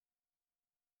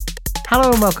Hello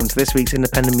and welcome to this week's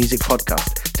Independent Music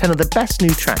Podcast. 10 of the best new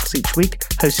tracks each week,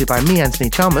 hosted by me, Anthony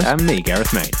Chalmers. And me,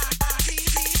 Gareth Main.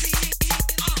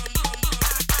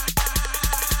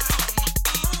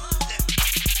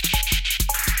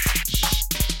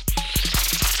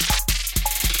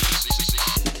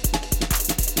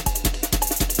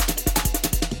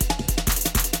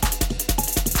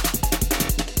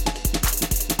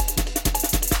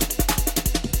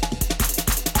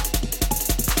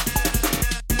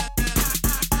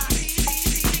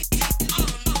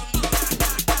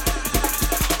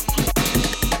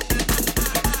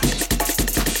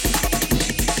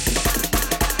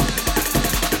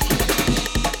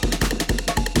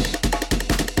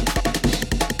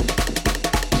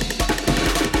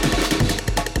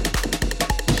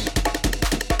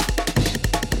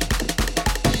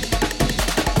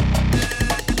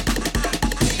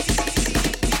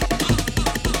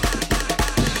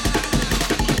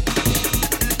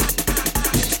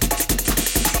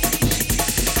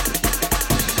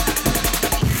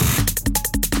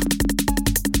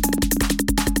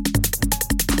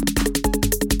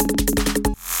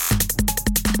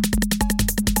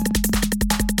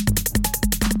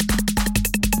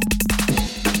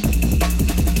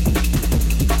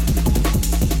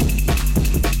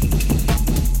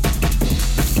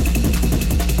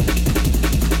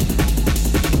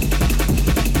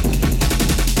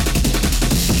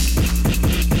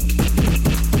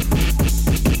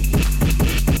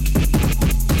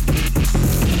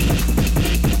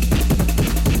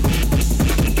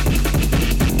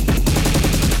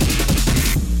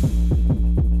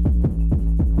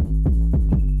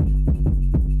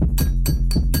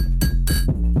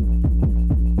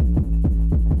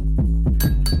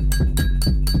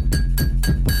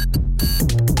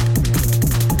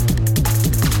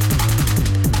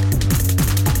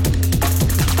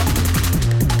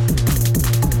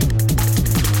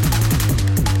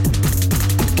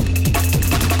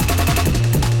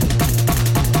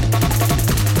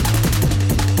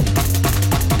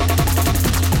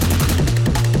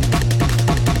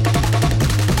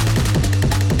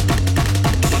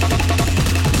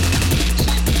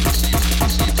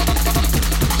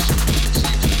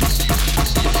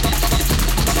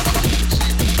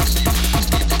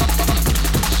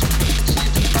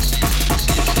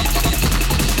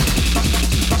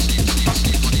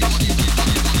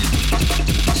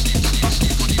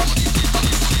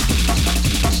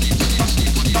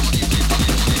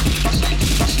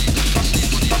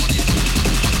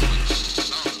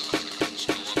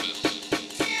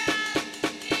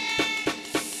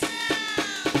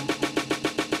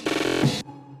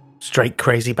 Straight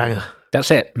crazy banger.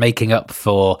 That's it, making up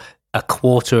for a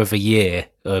quarter of a year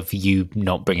of you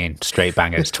not bringing straight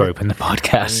bangers to open the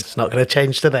podcast. It's not going to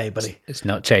change today, buddy. It's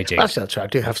not changing. Actually, I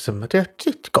do have some. Got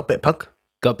a bit of punk.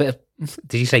 Got a bit of,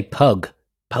 did you say pug?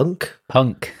 Punk?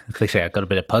 Punk. Please say I got a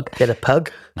bit of pug. Bit of pug.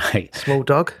 Right. Small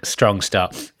dog. Strong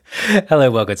start. Hello,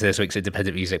 welcome to this week's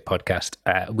Independent Music Podcast.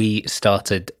 We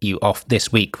started you off this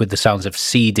week with the sounds of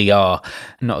CDR.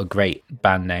 Not a great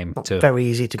band name. Not very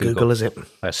easy to Google, is it?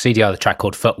 CDR, the track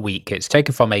called Foot Week. It's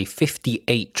taken from a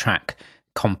 58-track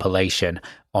compilation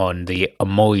on the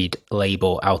Amoid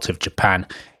label out of Japan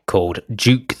called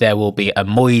Juke. There will be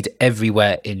Amoid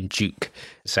everywhere in Juke.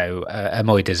 So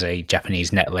Amoid is a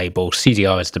Japanese net label.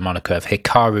 CDR is the moniker of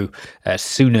Hikaru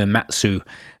Tsunematsu.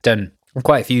 Done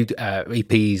quite a few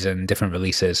EPs and different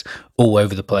releases all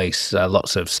over the place.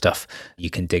 Lots of stuff you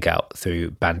can dig out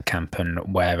through Bandcamp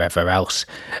and wherever else.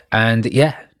 And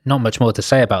yeah, not much more to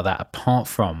say about that apart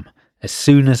from as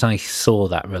soon as I saw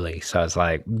that release, I was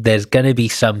like, there's going to be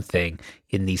something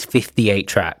in these 58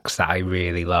 tracks that I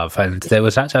really love. And I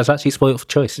was actually spoiled for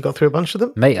choice. You got through a bunch of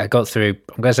them? Mate, I got through,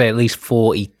 I'm going to say at least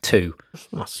 42.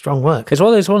 That's strong work. It's one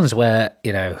of those ones where,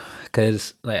 you know,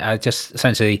 because like, I just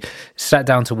essentially sat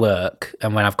down to work,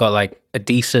 and when I've got like a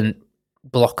decent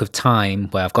block of time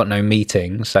where I've got no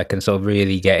meetings, I can sort of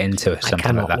really get into something like that.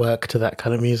 I cannot work to that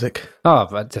kind of music. Oh,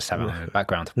 I just have it in the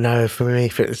background. No, for me,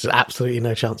 there's absolutely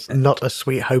no chance. Not a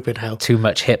sweet hope in hell. Too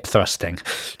much hip thrusting.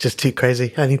 Just too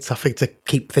crazy. I need something to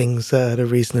keep things at a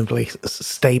reasonably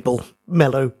stable,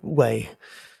 mellow way.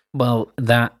 Well,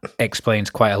 that explains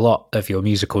quite a lot of your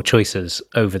musical choices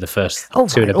over the first 2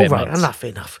 and a bit months.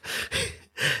 Enough.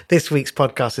 This week's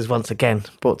podcast is once again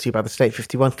brought to you by the State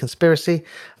 51 Conspiracy.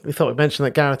 We thought we'd mention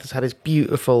that Gareth has had his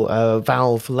beautiful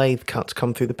Valve lathe cut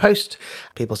come through the post.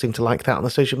 People seem to like that on the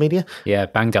social media. Yeah,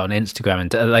 banged out on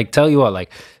Instagram. And like, tell you what,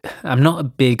 like, I'm not a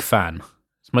big fan.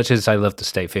 As much as I love the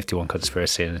State 51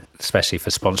 Conspiracy, and especially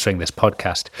for sponsoring this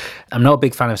podcast, I'm not a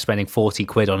big fan of spending 40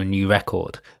 quid on a new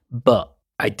record. But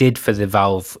I did for the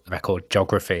Valve record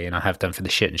Geography, and I have done for the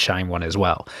Shit and Shine one as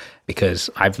well, because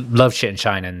I've loved Shit and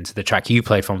Shine, and the track you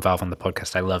played from Valve on the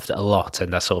podcast I loved a lot,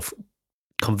 and I sort of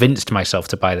convinced myself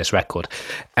to buy this record.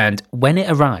 And when it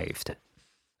arrived,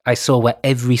 I saw where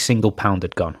every single pound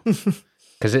had gone.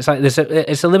 Because it's like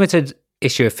it's a limited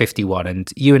issue of 51,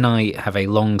 and you and I have a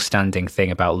long-standing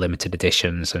thing about limited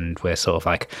editions, and we're sort of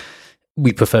like,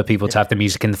 we prefer people to have the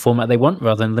music in the format they want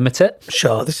rather than limit it.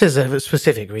 Sure, this is a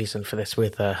specific reason for this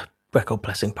with record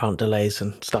pressing plant delays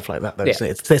and stuff like that. Though, yeah.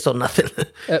 It's this or nothing.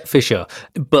 For sure.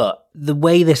 But the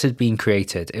way this had been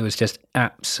created, it was just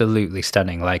absolutely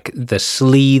stunning. Like, the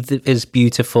sleeve is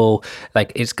beautiful.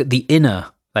 Like, it's the inner,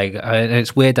 like,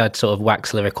 it's weird I'd sort of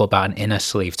wax lyrical about an inner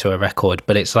sleeve to a record,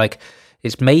 but it's like,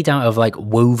 it's made out of like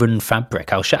woven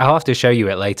fabric. I'll have to show you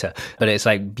it later, but it's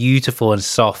like beautiful and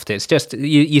soft. It's just,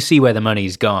 you see where the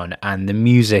money's gone, and the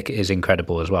music is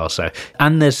incredible as well. So,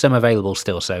 and there's some available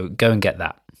still, so go and get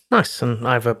that. Nice, and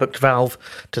I've booked Valve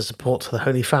to support the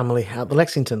Holy Family at the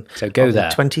Lexington. So go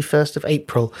there. The 21st of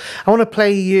April. I want to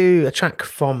play you a track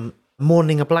from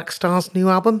Mourning a Black Star's new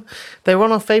album. They were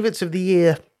one of our favourites of the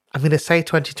year. I'm going to say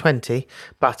 2020,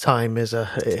 but time is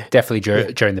definitely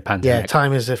during the pandemic. Yeah,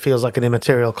 time feels like an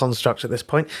immaterial construct at this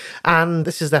point. And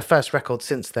this is their first record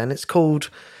since then. It's called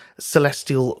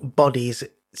Celestial Bodies.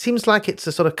 It seems like it's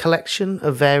a sort of collection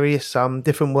of various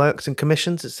different works and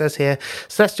commissions. It says here,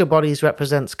 Celestial Bodies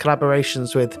represents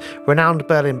collaborations with renowned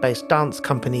Berlin-based dance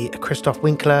company Christoph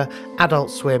Winkler, Adult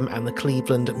Swim, and the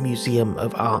Cleveland Museum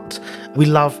of Art. We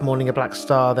love Mourning a Black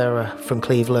Star. They're from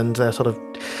Cleveland. They're sort of,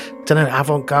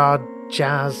 avant-garde,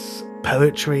 jazz,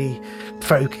 poetry,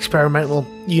 folk, experimental,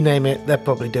 you name it, they're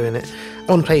probably doing it. I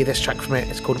want to play you this track from it.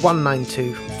 It's called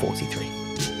 19243.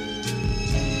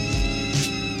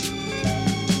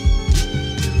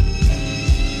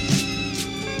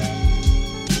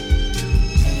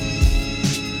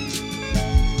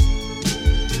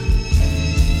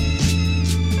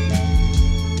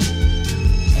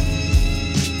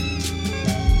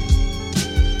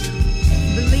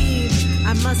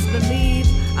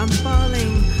 I'm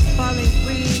falling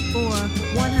free for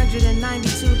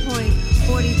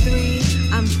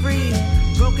 192.43. I'm free,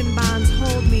 broken bonds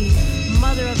hold me.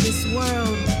 Mother of this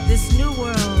world, this new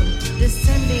world,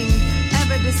 descending,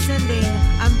 ever descending.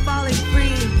 I'm falling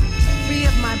free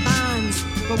of my bonds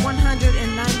for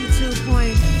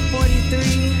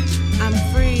 192.43. I'm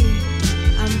free,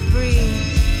 I'm free,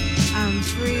 I'm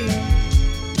free.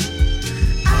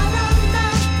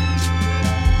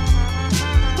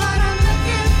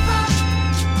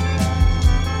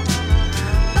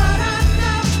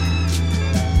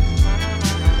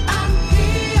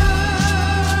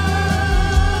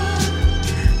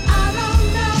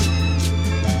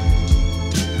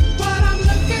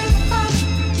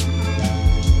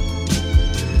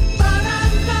 But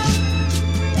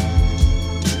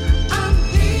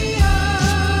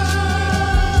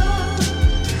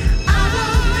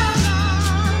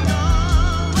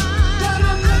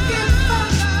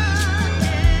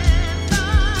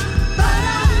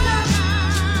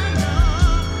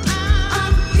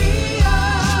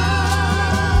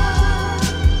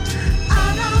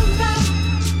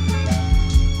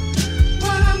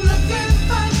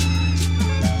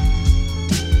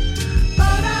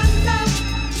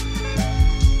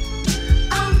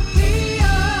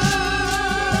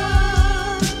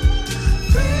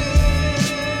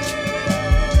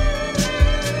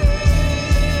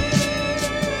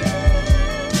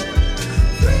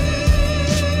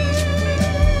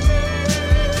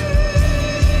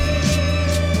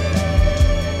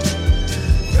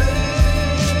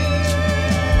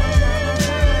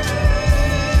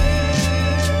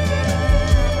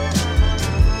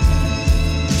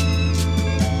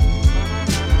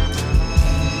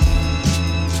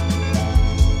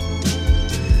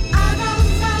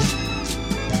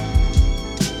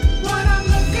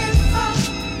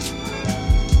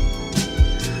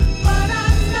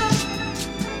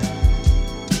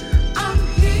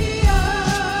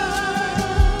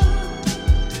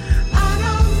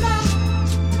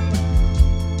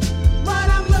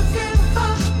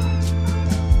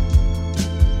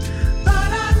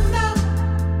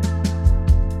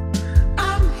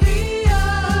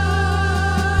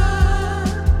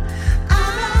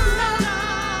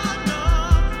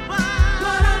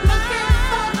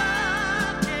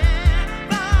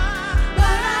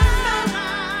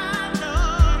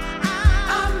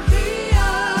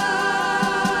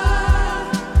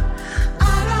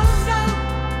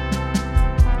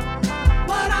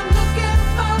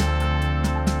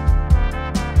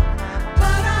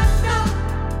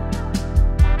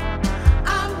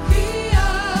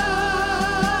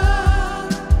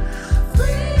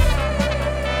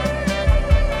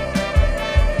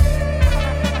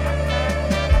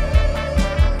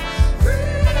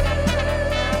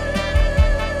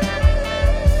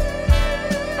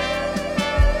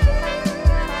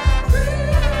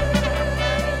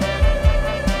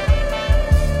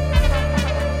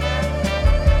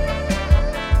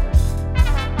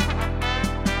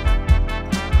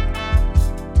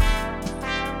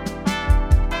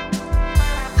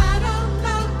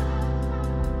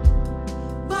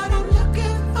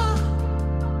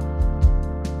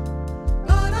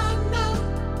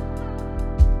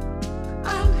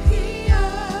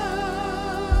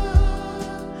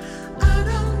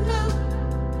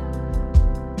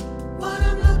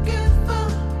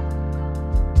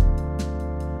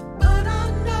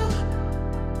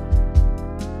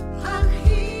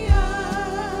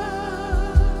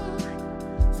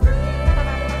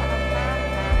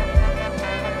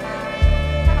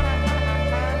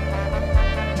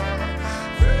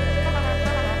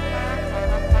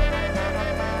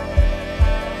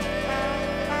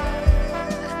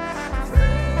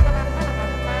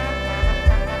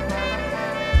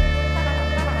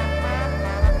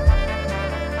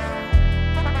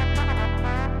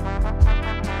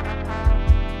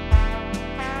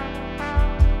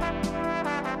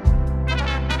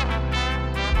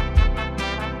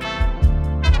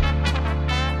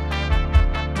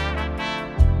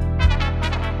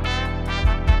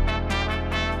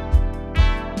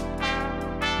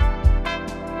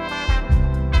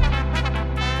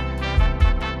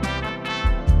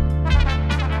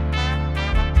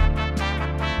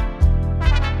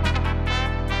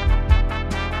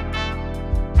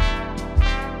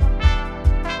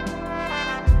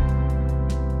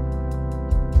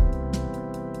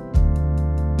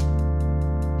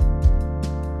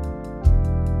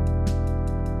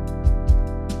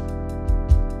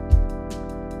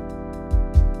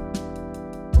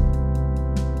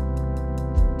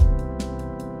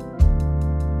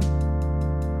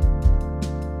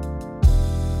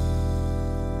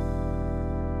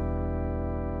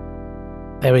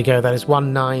There we go. That is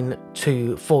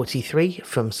 19243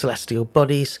 from Celestial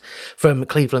Bodies from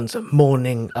Cleveland's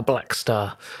Morning a Black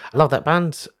Star. I love that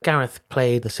band. Gareth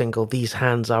played the single These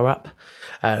Hands Are Up,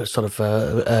 sort of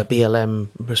a BLM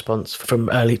response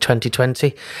from early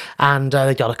 2020. And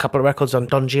they got a couple of records on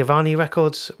Don Giovanni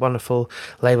Records, wonderful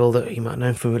label that you might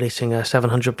know from releasing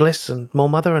 700 Bliss and More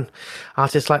Mother and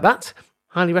artists like that.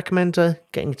 Highly recommend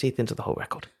getting your teeth into the whole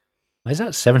record. Where's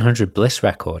that 700 Bliss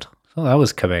record? Oh, that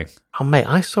was coming. Oh, mate,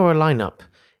 I saw a lineup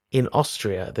in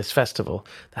Austria at this festival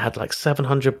that had like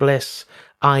 700 Bliss,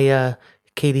 Aya,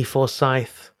 Keely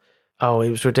Forsyth. Oh, it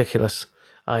was ridiculous.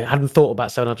 I hadn't thought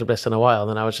about 700 Bliss in a while, and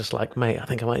then I was just like, mate, I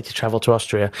think I might need to travel to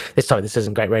Austria. This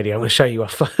isn't great radio. I'm going to show you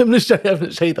off. I'm going to show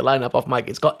you the lineup off mic.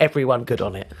 It's got everyone good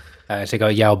on it. So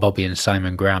got Yao Bobby and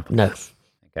Simon Graham. No.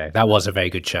 Okay, that was a very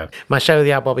good show. My show with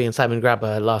Yao Bobby and Simon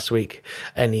Grabber last week.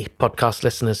 Any podcast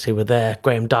listeners who were there,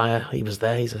 Graham Dyer, he was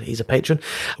there. He's a patron.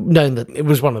 Knowing that it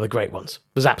was one of the great ones.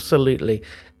 It was absolutely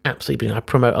brilliant. I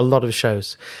promote a lot of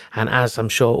shows, and as I'm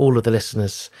sure all of the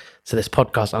listeners to this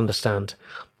podcast understand,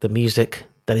 the music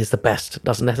that is the best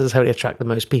doesn't necessarily attract the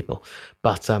most people,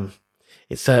 but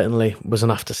it certainly was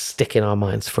enough to stick in our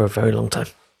minds for a very long time.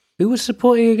 Who was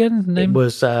supporting again? It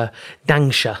was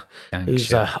Dangsha,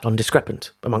 who's on Discrepant,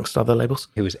 amongst other labels.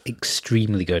 He was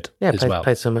extremely good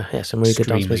Played some really good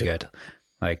dance music. Good.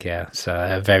 It's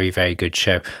a very, very good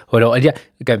show. Although,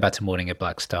 going back to Morning a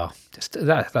Black Star, just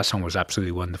that song was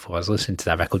absolutely wonderful. I was listening to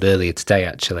that record earlier today,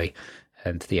 actually,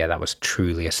 and that was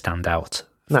truly a standout.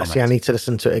 Nice. I need to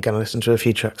listen to it again. I listened to a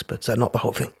few tracks, but not the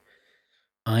whole thing.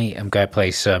 I am going to play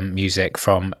some music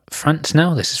from France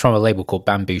now. This is from a label called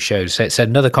Bamboo Shows. So it's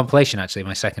another compilation, actually,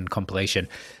 my second compilation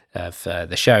of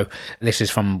the show. This is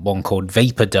from one called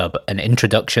Vapor Dub, An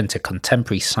Introduction to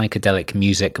Contemporary Psychedelic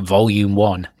Music, Volume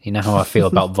 1. You know how I feel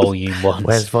about Volume 1.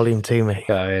 Where's Volume 2, mate?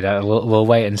 We'll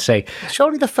wait and see.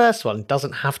 Surely the first one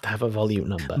doesn't have to have a volume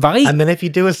number. Right. And then if you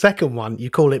do a second one, you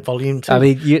call it Volume 2. I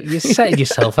mean, you're setting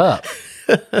yourself up.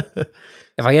 If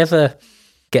I ever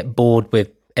get bored with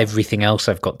everything else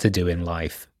I've got to do in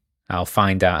life, I'll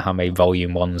find out how many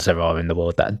Volume 1s there are in the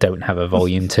world that don't have a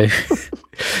Volume 2.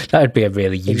 That would be a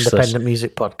really useless... Independent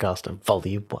music podcast of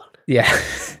Volume 1. Yeah.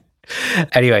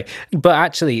 Anyway, but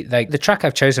actually, the track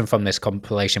I've chosen from this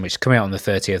compilation, which is coming out on the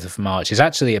 30th of March,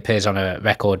 appears on a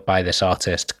record by this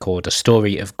artist called A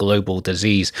Story of Global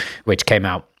Disease, which came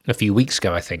out a few weeks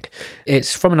ago, I think.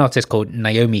 It's from an artist called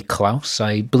Naomi Klaus.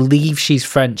 I believe she's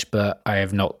French, but I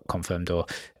have not confirmed or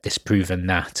disproven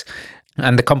that.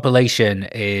 And the compilation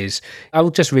is,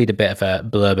 I'll just read a bit of a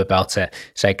blurb about it.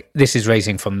 It's like, this is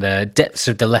raising from the depths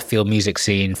of the left field music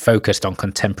scene, focused on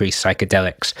contemporary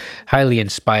psychedelics, highly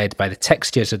inspired by the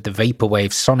textures of the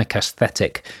vaporwave sonic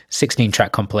aesthetic.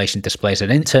 16-track compilation displays an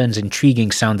intern's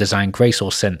intriguing sound design, graceful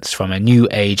synths from a new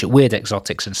age, weird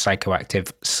exotics and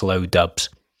psychoactive slow dubs.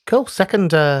 Cool.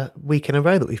 Second week in a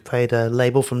row that we've played a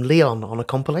label from Leon on a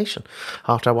compilation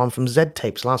after I won from Z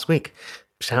Tapes last week.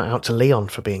 Shout out to Leon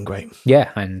for being great.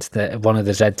 Yeah, and one of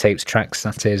the Z Tapes tracks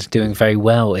that is doing very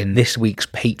well in this week's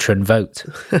patron vote.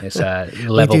 It's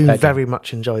level We do pegging. very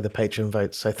much enjoy the patron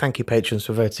votes, so thank you patrons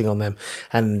for voting on them.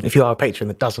 And if you are a patron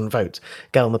that doesn't vote,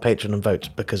 get on the patron and vote,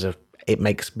 because it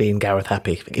makes me and Gareth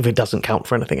happy if it doesn't count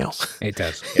for anything else. It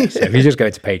does, yes. If you just go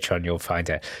to Patreon, you'll find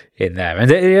it in there.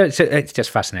 And it's just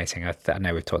fascinating. I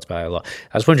know we've talked about it a lot.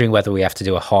 I was wondering whether we have to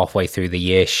do a halfway through the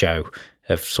year show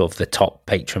of sort of the top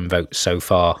patron votes so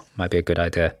far. Might be a good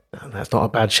idea. That's not a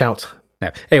bad shout. No.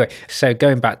 Anyway, so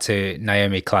going back to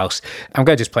Naomi Klaus, I'm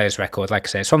going to just play this record. Like I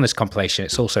said, it's from this compilation.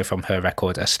 It's also from her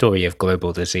record, A Story of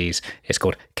Global Disease. It's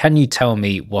called Can You Tell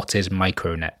Me What Is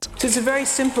Micronet? So it's a very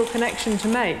simple connection to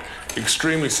make.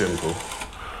 Extremely simple.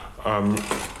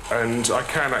 And I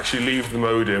can actually leave the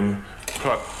modem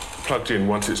plugged in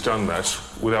once it's done that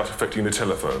without affecting the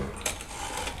telephone.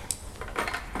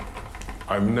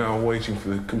 I'm now waiting for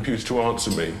the computer to answer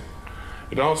me.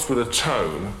 It asks with a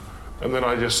tone, and then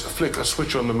I just flick a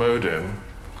switch on the modem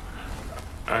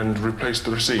and replace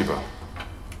the receiver.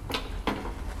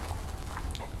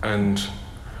 And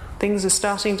Things are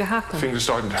starting to happen. things are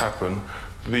starting to happen.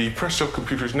 The Presto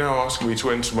computer is now asking me to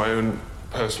enter my own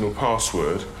personal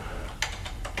password,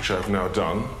 which I've now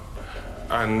done,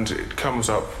 and it comes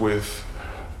up with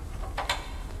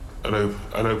an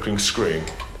opening screen.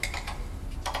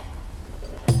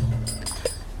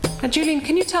 Now, Julian,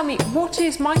 can you tell me, what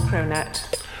is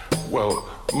Micronet? Well,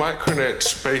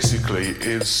 Micronet basically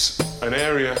is an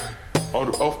area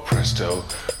of Presto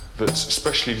that's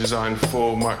specially designed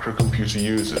for microcomputer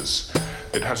users.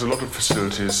 It has a lot of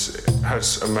facilities. It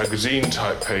has a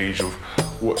magazine-type page of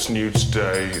what's new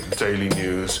today, daily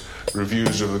news,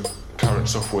 reviews of the current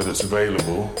software that's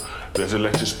available. There's a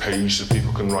letters page that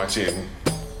people can write in.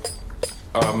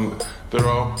 There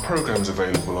are programs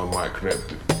available on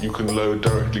Micronet that you can load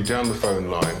directly down the phone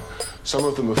line. Some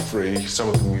of them are free, some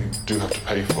of them you do have to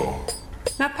pay for.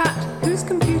 Now, Pat, whose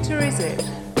computer is it?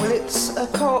 Well, it's a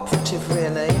cooperative,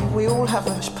 really. We all have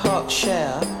a part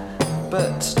share,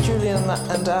 but Julian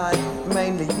and I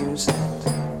mainly use it.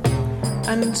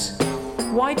 And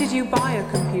why did you buy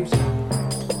a computer?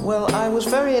 Well, I was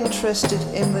very interested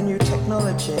in the new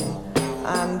technology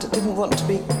and didn't want to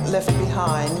be left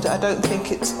behind. I don't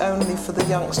think it's only for the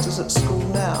youngsters at school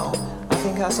now. I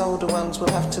think us older ones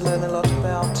will have to learn a lot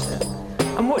about it.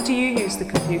 And what do you use the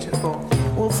computer for?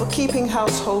 Well, for keeping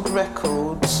household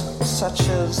records, such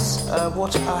as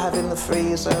what I have in the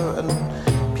freezer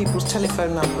and people's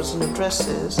telephone numbers and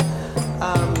addresses.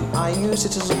 I use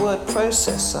it as a word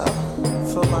processor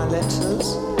for my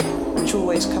letters, which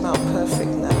always come out perfect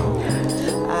now.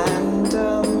 And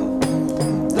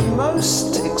the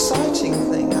most exciting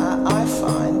thing I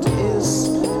find is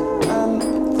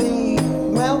the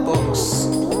mailbox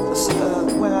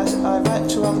where I write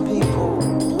to other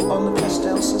people on the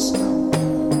Prestel system.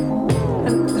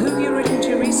 And who have you written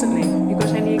to recently? You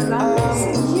got any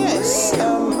examples? Yes,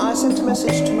 I sent a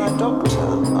message to my doctor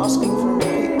asking for a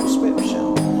repeat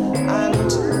prescription,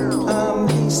 and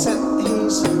he's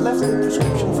left the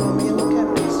prescription for me in the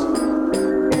chemist.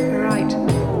 Right.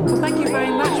 Well, thank you very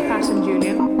much, Pat and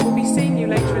Julian. We'll be seeing you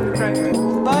later in the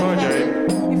programme. Bye, Bye, Jane.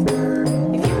 Jane. If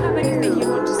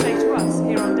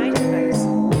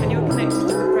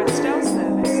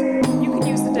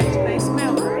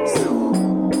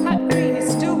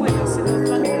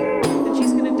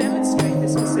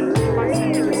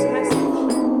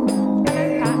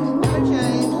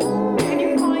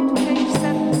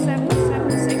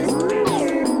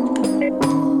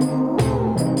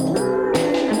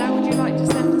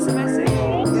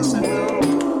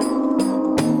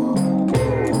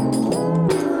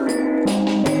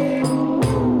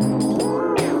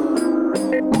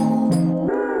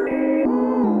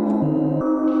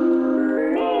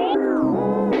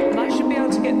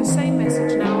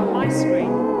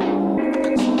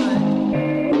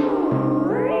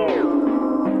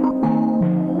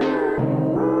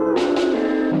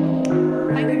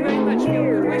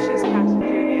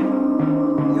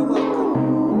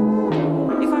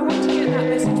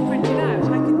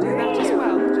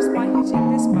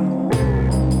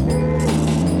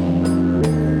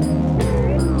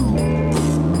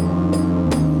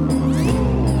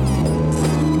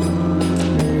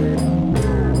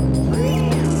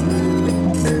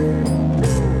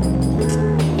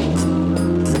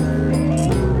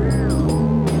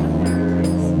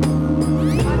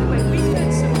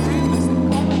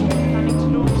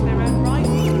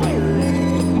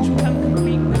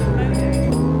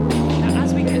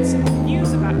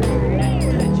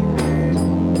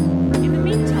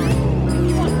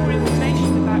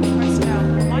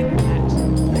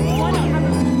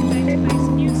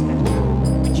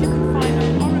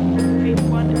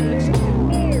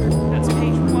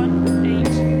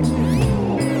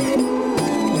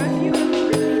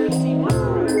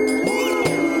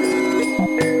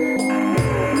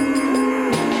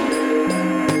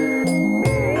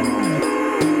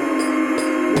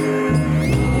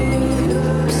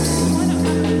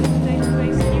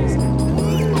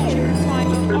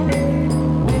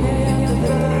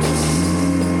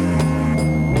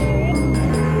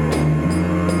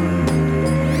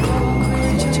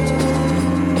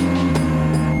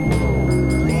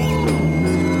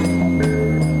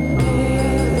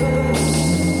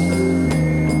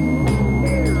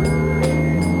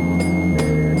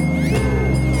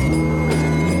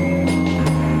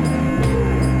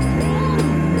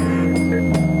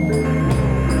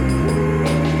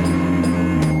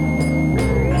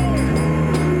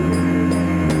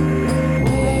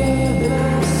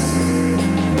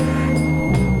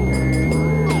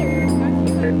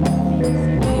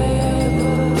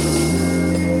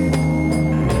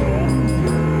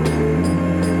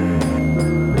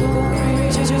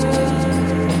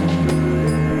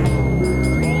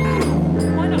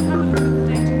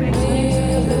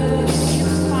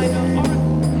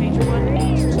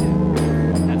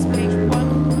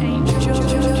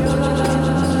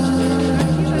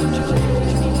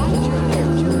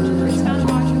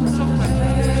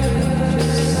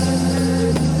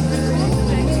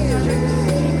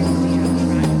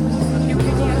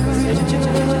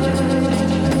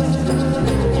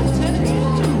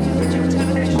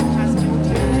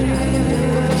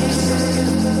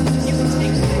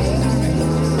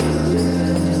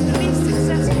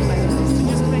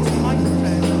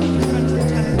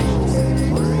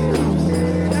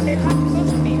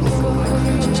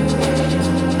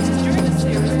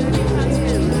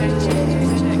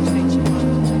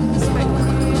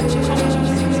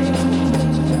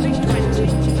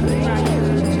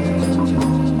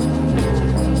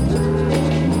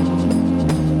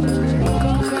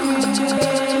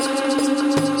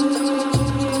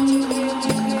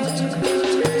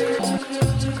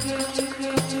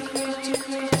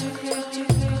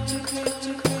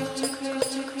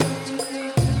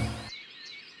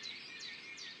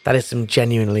That is some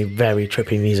genuinely very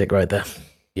trippy music right there.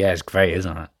 Yeah, it's great,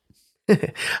 isn't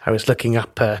it? I was looking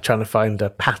up, trying to find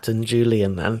Pat and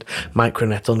Julian and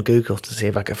Micronet on Google to see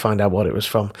if I could find out what it was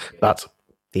from, but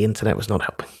the internet was not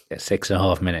helping. Yeah,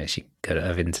 6.5 minutes you could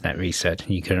have internet research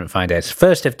and you couldn't find it. It's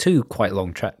first of two quite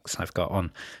long tracks I've got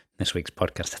on this week's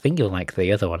podcast. I think you'll like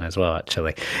the other one as well,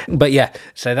 actually. But yeah,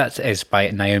 so that is by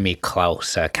Naomi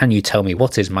Klaus. Can You Tell Me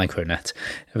What Is Micronet?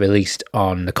 Released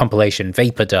on the compilation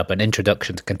Vapor Dub, An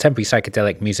Introduction to Contemporary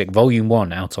Psychedelic Music, Volume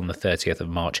 1, out on the 30th of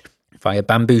March. Via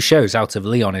Bamboo Shows out of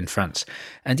Lyon in France.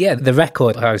 And yeah, the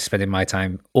record, I was spending my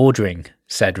time ordering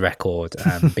said record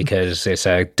because it's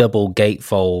a double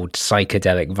gatefold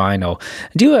psychedelic vinyl.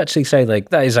 Do you actually say like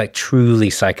that is like truly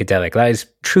psychedelic? That is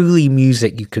truly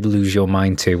music you could lose your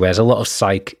mind to, whereas a lot of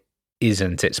psych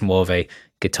isn't. It's more of a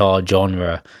guitar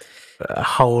genre. A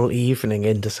whole evening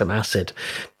into some acid,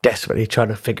 desperately trying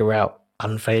to figure out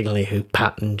unfailingly who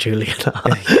Pat and Julian are.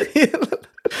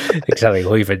 Exactly,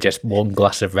 or even just one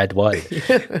glass of red wine.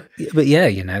 But yeah,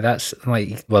 you know, that's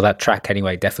like, well, that track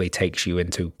anyway definitely takes you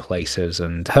into places.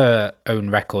 And her own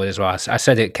record as well, I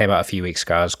said it came out a few weeks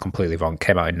ago, I was completely wrong,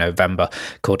 came out in November,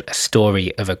 called A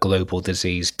Story of a Global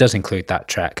Disease, does include that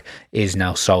track, is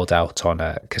now sold out on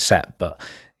a cassette. But,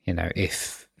 you know,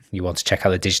 if you want to check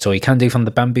out the digital, you can do from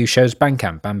the Bamboo Shows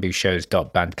Bandcamp,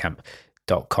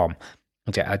 bambooshows.bandcamp.com.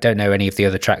 I don't know any of the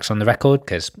other tracks on the record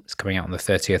because it's coming out on the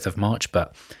 30th of March,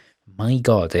 but my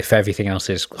God, if everything else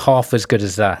is half as good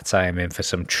as that, I am in for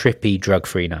some trippy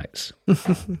drug-free nights.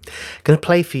 Going to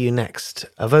play for you next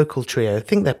a vocal trio. I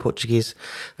think they're Portuguese.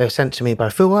 They were sent to me by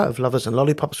Fua of Lovers and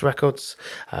Lollipops Records,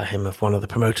 him of one of the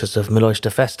promoters of Milhões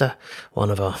de Festa, one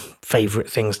of our favourite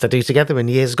things to do together in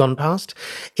years gone past.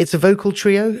 It's a vocal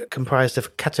trio comprised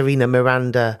of Catarina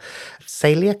Miranda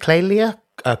Clélia,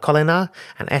 Colinar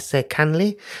and Esse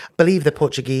Canley. I believe they're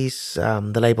Portuguese,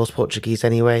 the label's Portuguese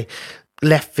anyway.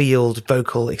 Left field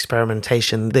vocal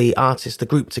experimentation. The artist, the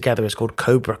group together is called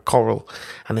Cobra Coral,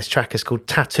 and this track is called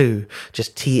Tattoo,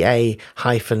 just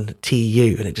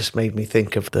TA-TU, and it just made me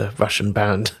think of the Russian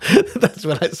band. That's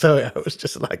when I saw it. I was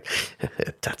just like,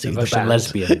 Tattoo, the Russian band.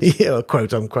 lesbians. Yeah,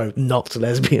 quote unquote, not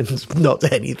lesbians, not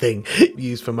anything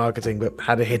used for marketing, but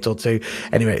had a hit or two.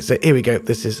 Anyway, so here we go.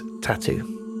 This is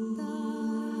Tattoo.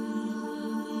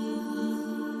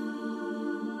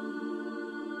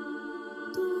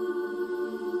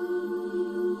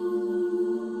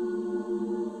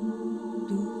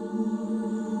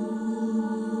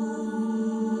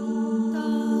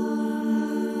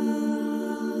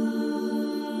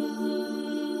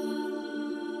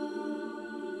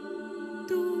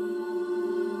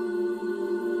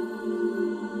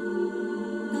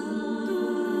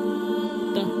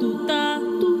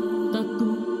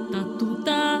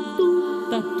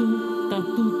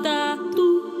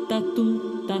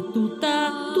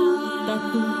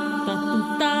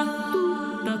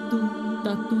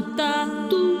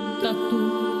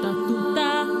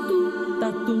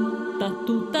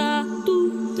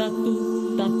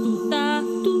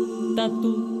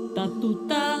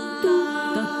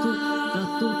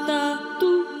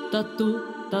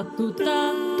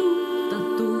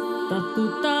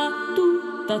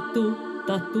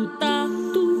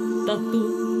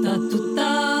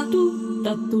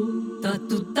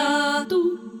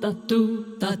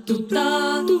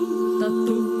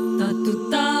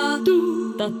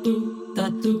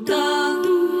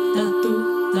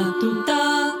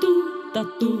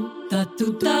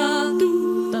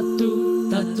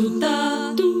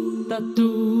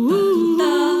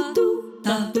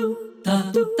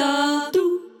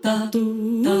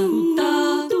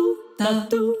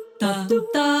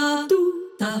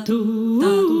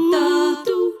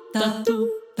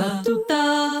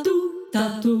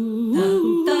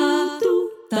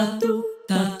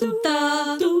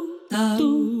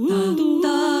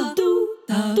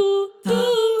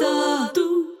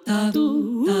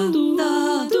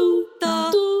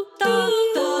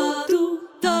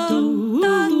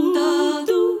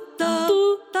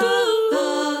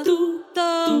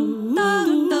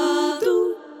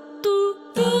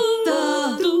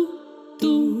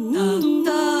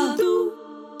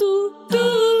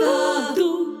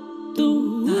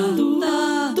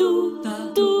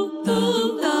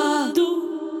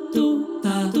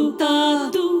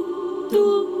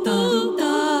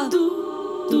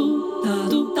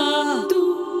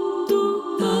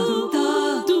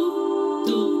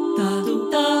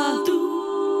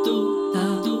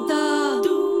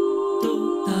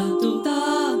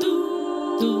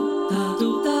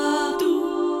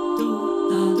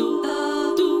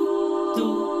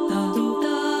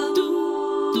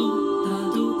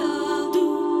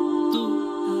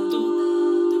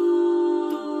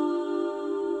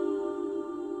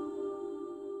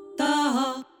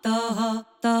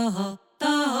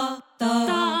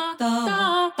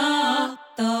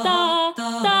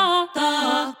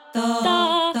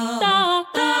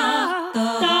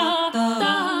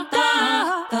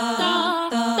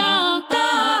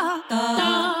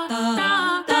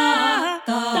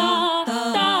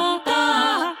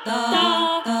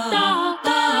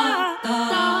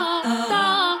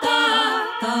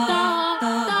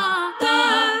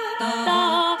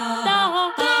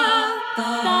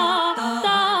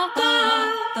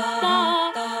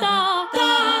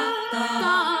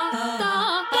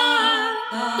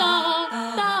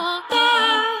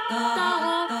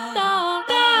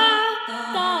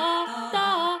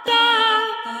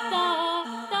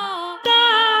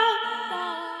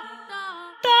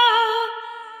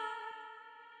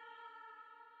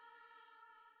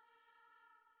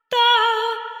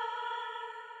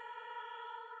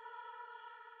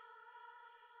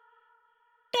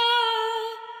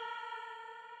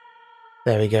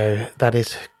 There we go. That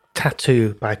is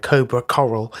Tattoo by Cobra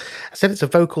Coral. I said it's a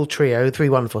vocal trio, 3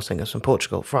 wonderful singers from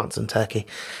Portugal, France and Turkey.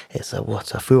 It's what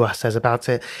Fua says about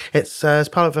it. It's as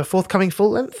part of a forthcoming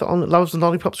full length on Loves and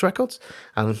Lollipops Records,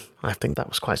 and I think that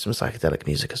was quite some psychedelic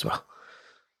music as well.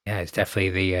 Yeah, it's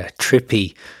definitely the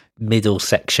trippy middle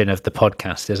section of the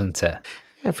podcast, isn't it?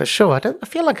 Yeah, for sure. I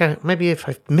feel like maybe if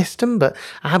I've missed them, but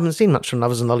I haven't seen much from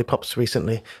Lovers and Lollipops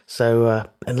recently. So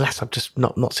unless I've just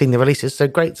not seen the releases, so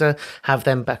great to have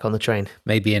them back on the train.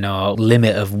 Maybe in our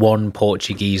limit of one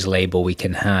Portuguese label we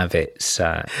can have, it's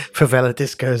Favela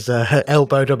Disco's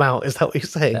elbowed them out. Is that what you're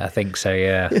saying? I think so.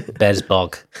 Yeah,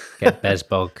 Bezbog. Yeah,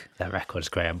 Bezbog. That record's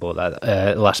great. I bought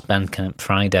that last Bandcamp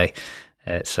Friday.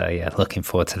 So yeah, looking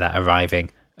forward to that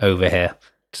arriving over here.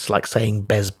 It's like saying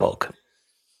Bezbog.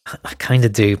 I kind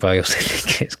of do, but I also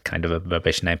think it's kind of a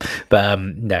rubbish name. But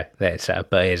no, but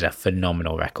it is a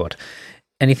phenomenal record.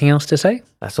 Anything else to say?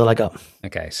 That's all I got.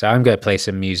 Okay, so I'm going to play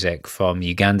some music from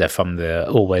Uganda from the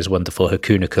always wonderful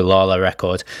Hakuna Kulala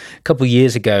record. A couple of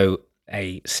years ago,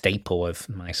 a staple of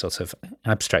my sort of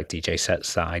abstract DJ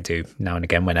sets that I do now and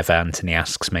again whenever Anthony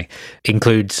asks me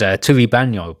includes Turi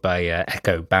Banyo by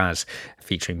Echo Baz,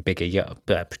 featuring bigger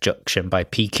production by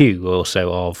PQ, also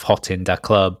of Hot in Da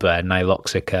Club,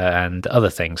 Niloxica and other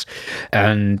things.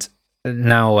 And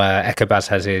now Echo Baz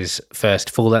has his first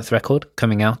full-length record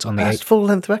coming out on the 8th.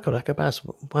 Full-length record, Echo Baz.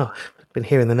 Wow, I've been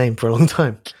hearing the name for a long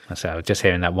time. So I was just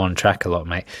hearing that one track a lot,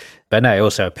 mate. But no,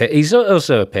 he's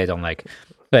also appeared on like...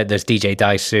 But there's DJ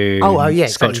Daisu. Oh, yeah,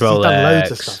 Scotch exactly. He's done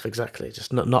loads of Rolex. stuff, exactly.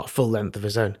 Just not full length of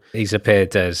his own. He's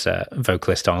appeared as a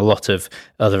vocalist on a lot of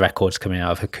other records coming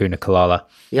out of Hakuna Kulala.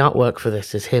 The artwork for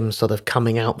this is him sort of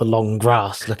coming out the long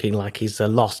grass looking like he's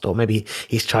lost, or maybe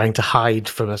he's trying to hide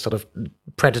from a sort of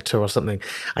predator or something.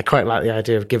 I quite like the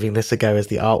idea of giving this a go as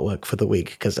the artwork for the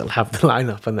week, because it'll have the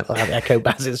lineup and it'll have Echo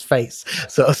Baz's face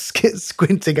sort of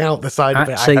squinting out the side of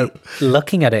it. Actually,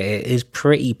 looking at it, it is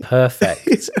pretty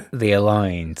perfect, the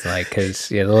aligned, like, because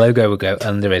the logo will go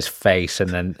under his face, and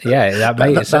then,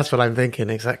 that's what I'm thinking,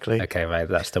 exactly. Okay, right,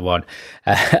 that's the one.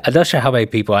 I'm not sure how many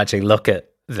people actually look at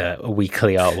the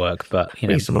weekly artwork, but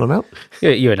reasonable amount.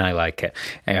 You and I like it.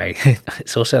 Anyway,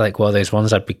 it's also like one of those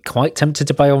ones I'd be quite tempted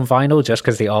to buy on vinyl just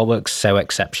because the artwork's so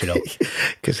exceptional.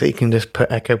 Because you can just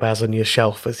put Echo Baz on your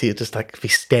shelf as you just like be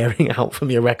staring out from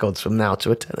your records from now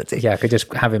to eternity. Yeah, I could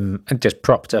just have him just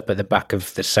propped up at the back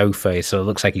of the sofa, so it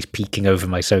looks like he's peeking over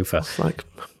my sofa. It's like,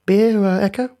 beer,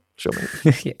 Echo? Sure,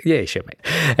 mate. Yeah, sure,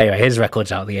 mate. Anyway, his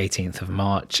record's out the 18th of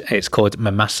March. It's called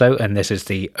Mamasso, and this is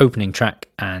the opening track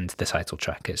and the title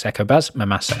track. It's Echo Baz,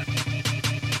 Mamasso.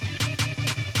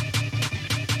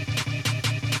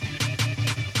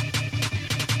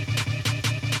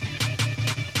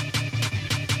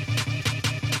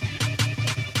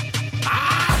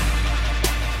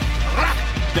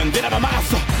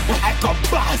 Echo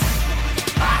Baz,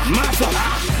 Massa.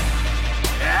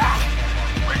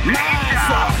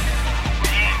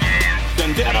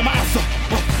 Dendera massa.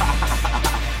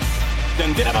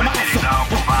 Dendera massa.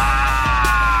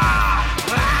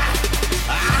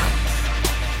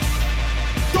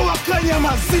 Toa kanya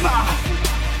mazima.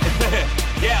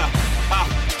 Yeah.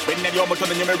 When you moto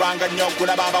na nyume ranga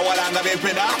nyokuna baba walanga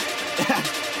bepena.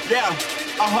 Yeah.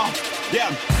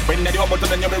 Yeah. When you moto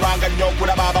na nyume ranga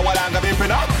nyokuna baba walanga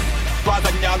bepena.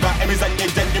 Twazanyanga emizanye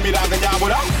jenye miranga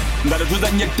nyabura. Ndara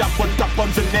tuzanye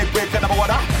tapon sinekwe kana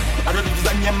bawara.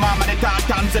 Aduzanye mama ne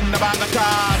tatanze nabanga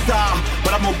tata.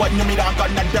 Bara mubanyo miranga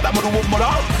nadara muruwumura.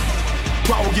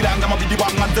 Twawugiranga mabidi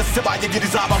wanganze sebaye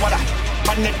girizaba wara.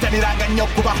 Panetta niranga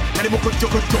nyokuba nari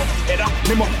mukuchukucho. Era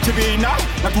nimo chibina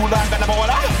natulanga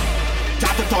nabawara.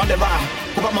 Tata tondera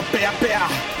kuba mapea.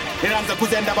 Iranza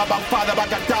kuzenda baba father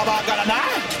bagataba galana.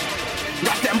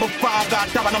 Gatembo father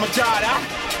taba na majara.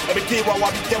 Everything what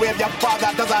we do with your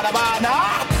father does out of bana.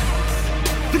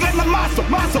 To get the muscle.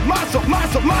 Muscle.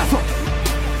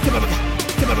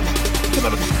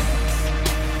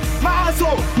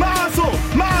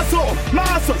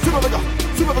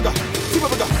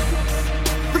 Super.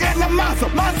 Forget the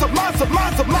muscle. Super.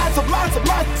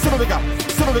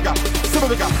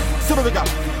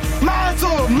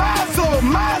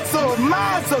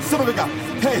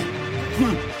 Hey.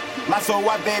 Maso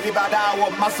wa baby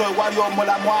badawo, maso wa yo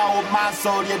mula mwao,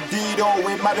 maso ye dido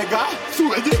we mabega.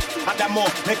 Sueje, adamo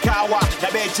mekawa, na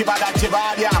bechi bada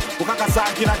chibadia, ukaka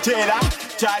sanki na chera.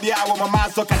 Chadia wo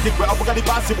mamaso katikwe opukali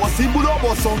basi bo simbulo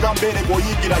bo songa mbere go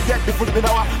yigira yet before the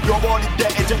nawa yo body de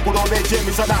eje kulo beje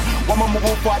misana wama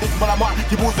mubufu ali kumala mwa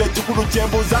kibuze chukulu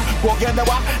chembuza kugenda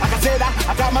wa akasera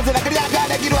akamazela kali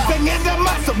agada girwa sengenda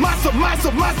maso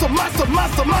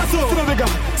Sinovega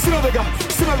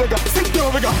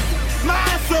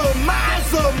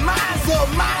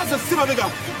maso Sinovega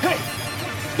hey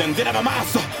then did a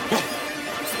maso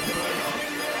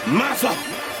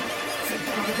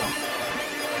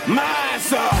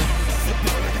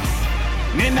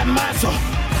Nina maso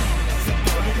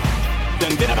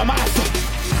then did a maso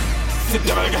sit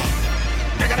down again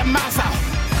I got a maso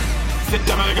sit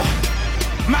down again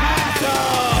maso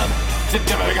sit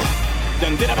down again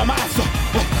then did a maso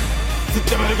sit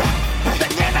down again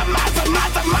then a maso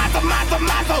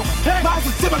hey maso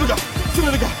sit down again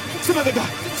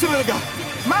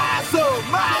maso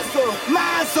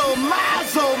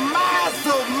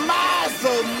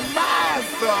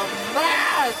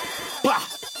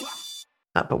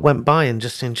But went by in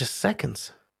just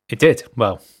seconds. It did.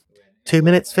 Well, 2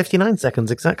 minutes 59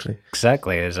 seconds exactly.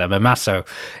 Exactly, as Mamasso,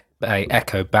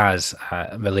 Echo Baz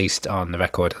released on the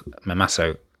record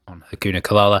Mamasso on Hakuna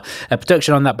Kalala. A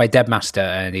production on that by Debmaster,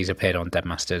 and he's appeared on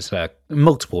Debmaster's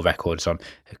multiple records on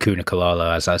Hakuna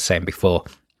Kalala, as I was saying before.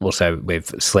 Also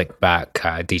with Slickback,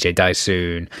 DJ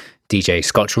Daisoon, DJ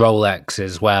Scotch Rolex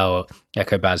as well,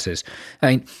 Echo Baz's. I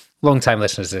mean, long-time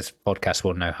listeners to this podcast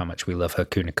will know how much we love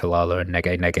Hakuna Kalala and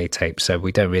Nege tapes, so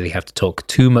we don't really have to talk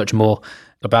too much more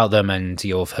about them, and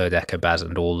you've heard Echo Baz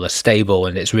and all the stable,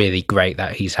 and it's really great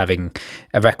that he's having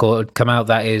a record come out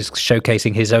that is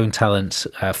showcasing his own talents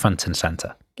front and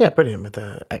centre. Yeah, brilliant, with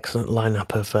an excellent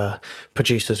lineup of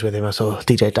producers with him. I saw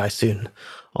DJ Daisoon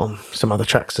on some other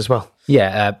tracks as well.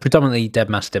 Yeah, predominantly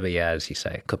Debmaster, but yeah, as you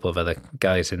say, a couple of other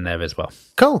guys in there as well.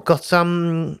 Cool. Got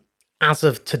some... As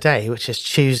of today, which is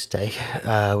Tuesday,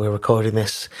 we're recording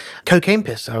this, Cocaine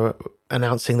Piss are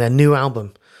announcing their new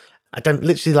album. I don't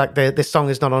literally like this song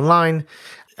is not online,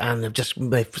 and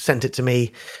they've sent it to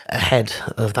me ahead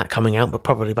of that coming out, but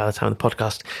probably by the time the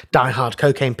podcast, diehard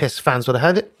Cocaine Piss fans would have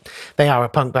heard it. They are a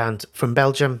punk band from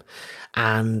Belgium,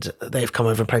 and they've come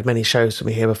over and played many shows for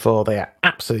me here before. They are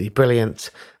absolutely brilliant.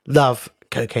 Love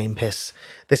Cocaine Piss.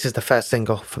 This is the first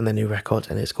single from their new record,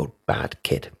 and it's called Bad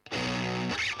Kid.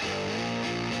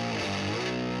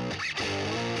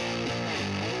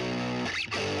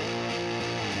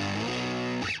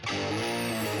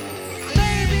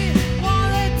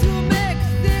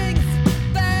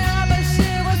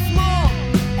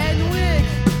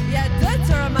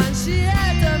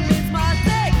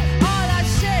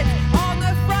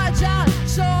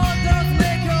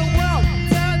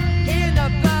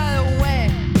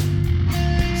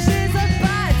 She's a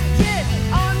bad kid,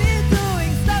 only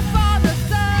doing stuff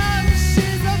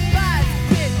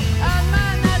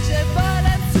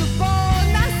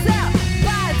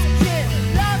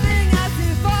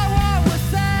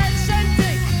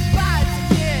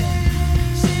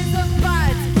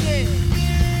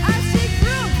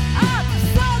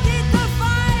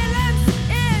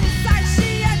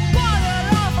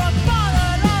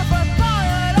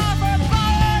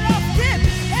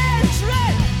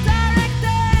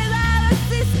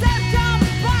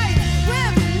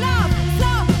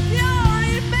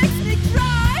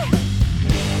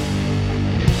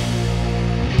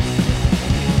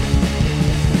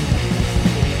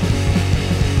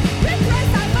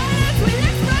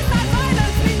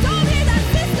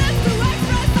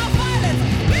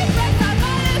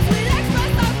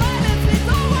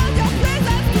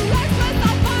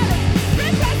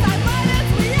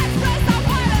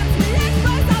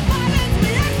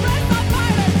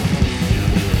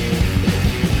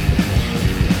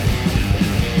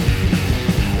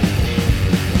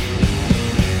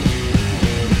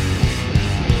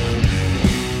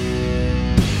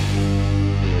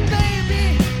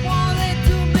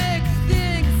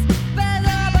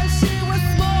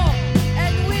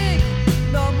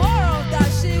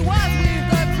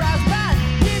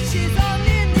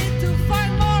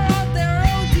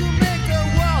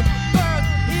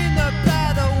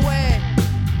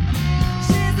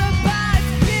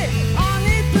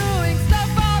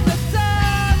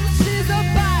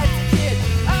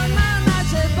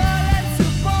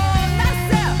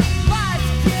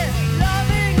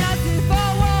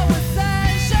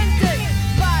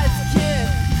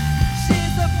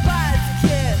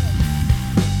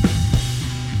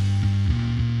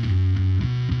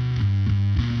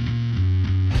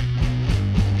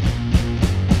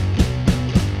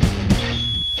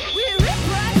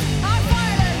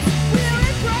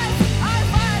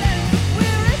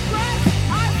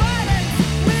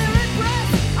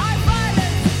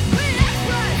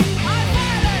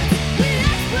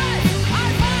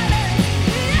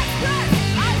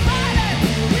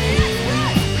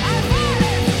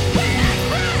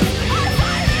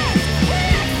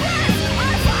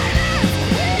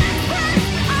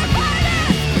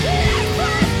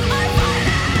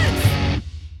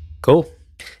Cool.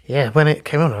 Yeah, when it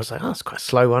came on, I was like, oh, it's quite a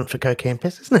slow one for Cocaine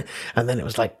Piss, isn't it? And then it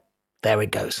was like, there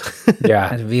it goes. Yeah, I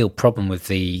had a real problem with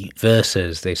the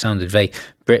verses. They sounded very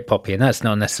Britpoppy, and that's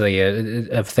not necessarily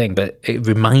a thing, but it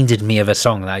reminded me of a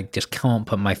song that I just can't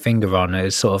put my finger on. It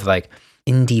was sort of like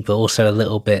indie, but also a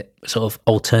little bit sort of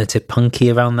alternative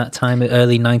punky around that time,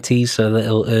 early 90s, so a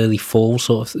little early fall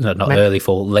sort of, no, not early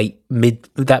fall,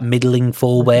 that middling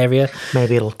fall area.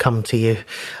 Maybe it'll come to you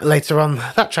later on.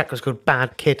 That track was called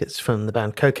Bad Kid. It's from the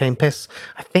band Cocaine Piss.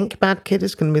 I think Bad Kid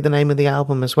is going to be the name of the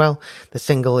album as well. The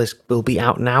single will be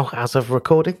out now as of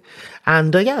recording.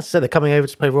 And yeah, so they're coming over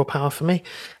to play Raw Power for me.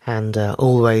 And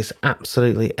always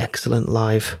absolutely excellent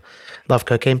live. Love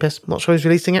Cocaine Piss. Not sure who's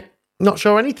releasing it. Not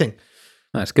sure anything.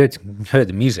 That's good. Heard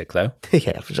the music though.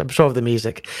 Yeah, I'm sure of the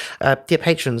music. Dear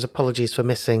patrons, apologies for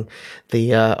missing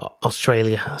the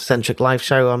Australia-centric live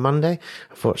show on Monday.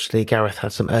 Unfortunately, Gareth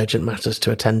had some urgent matters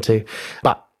to attend to.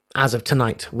 But as of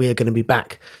tonight, we are going to be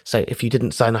back. So if you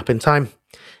didn't sign up in time,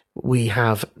 we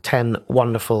have 10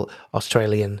 wonderful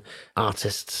Australian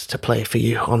artists to play for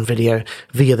you on video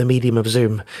via the medium of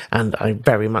Zoom. And I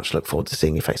very much look forward to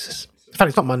seeing your faces. In fact,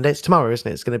 it's not Monday, it's tomorrow, isn't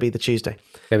it? It's going to be the Tuesday.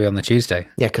 Maybe on the Tuesday.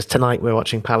 Yeah, because tonight we're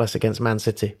watching Palace against Man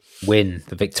City. Win,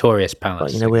 the victorious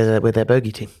Palace. But, you know, we're their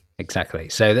bogey team. Exactly.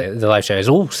 So the live show is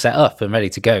all set up and ready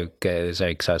to go. I was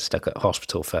very excited, stuck at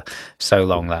hospital for so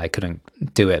long that I couldn't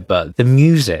do it. But the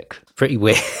music, pretty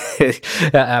weird.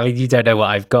 I mean, you don't know what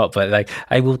I've got, but like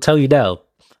I will tell you now,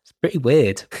 it's pretty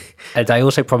weird. And I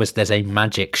also promised there's a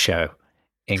magic show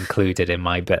included in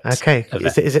my bit. Okay.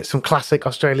 Is it some classic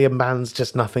Australian bands,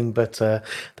 just nothing but the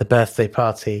birthday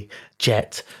party,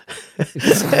 Jet?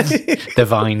 The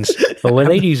Vines. Or were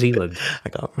they New Zealand? I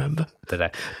can't remember. Don't know.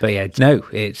 But yeah, no,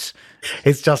 it's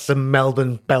just some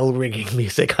Melbourne bell ringing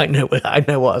music. I know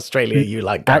what Australia you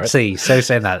like, Gareth. Actually, so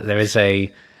saying that,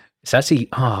 it's actually,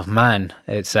 oh man,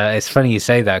 it's funny you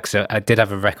say that, because I did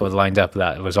have a record lined up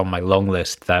that was on my long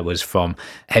list that was from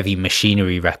Heavy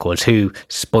Machinery Records, who,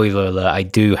 spoiler alert, I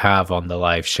do have on the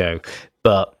live show,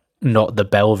 but not the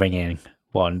bell ringing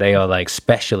one. They are like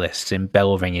specialists in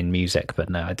bell ringing music, but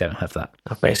no, I don't have that.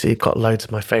 I've basically got loads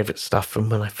of my favourite stuff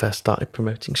from when I first started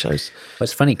promoting shows. Well,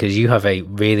 it's funny because you have a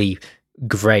really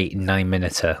great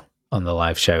 9-minuter on the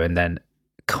live show, and then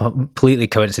completely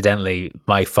coincidentally,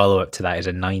 my follow-up to that is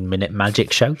a 9-minute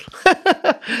magic show.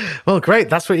 Well, great.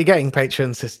 That's what you're getting,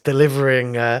 patrons. It's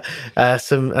delivering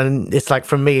some, and it's like,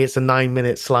 from me, it's a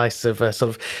 9-minute slice of sort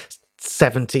of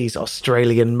 70s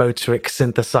Australian motoric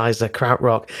synthesizer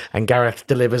krautrock, and Gareth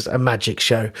delivers a magic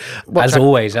show.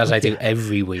 Always, as I do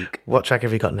every week. What track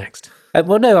have you got next?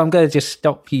 Well, no, I'm going to just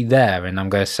stop you there, and I'm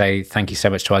going to say thank you so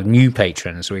much to our new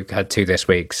patrons. We've had 2 this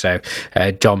week. So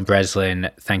John Breslin,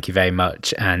 thank you very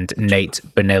much. And Nate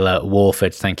Bonilla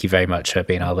Warford, thank you very much for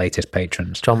being our latest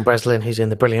patrons. John Breslin, who's in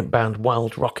the brilliant band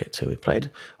Wild Rocket, who we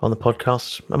played on the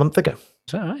podcast a month ago.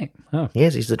 Is that right? Oh.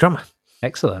 Yes, he's the drummer.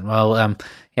 Excellent. Well,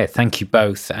 yeah, thank you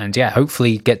both. And yeah,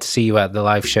 hopefully get to see you at the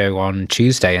live show on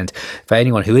Tuesday. And for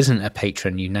anyone who isn't a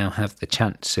patron, you now have the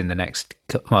chance in the next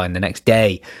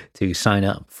day to sign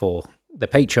up for the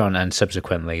Patreon and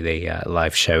subsequently the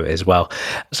live show as well.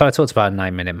 So I talked about a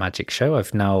 9-minute magic show.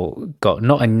 I've now got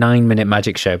not a 9-minute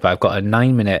magic show, but I've got a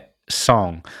 9-minute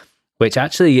song, which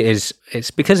actually it's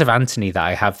because of Anthony that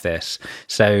I have this.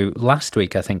 So last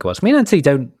week, I think it was, me and Anthony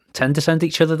don't tend to send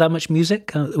each other that much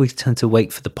music. We tend to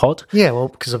wait for the pod. Yeah, well,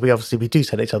 because we do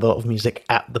send each other a lot of music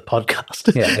at the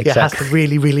podcast. Yeah, exactly. It has to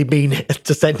really, really mean it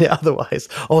to send it otherwise.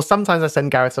 Or sometimes I send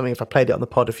Gareth something if I played it on the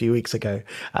pod a few weeks ago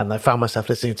and I found myself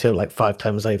listening to it like 5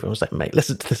 times over and was like, mate,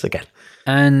 listen to this again.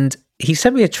 And he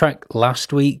sent me a track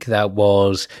last week that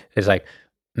it's like,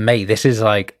 mate, this is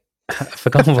like, I've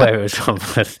forgotten where it was from.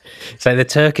 So the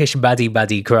Turkish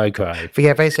Baddie Cry Cry. But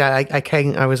yeah, basically,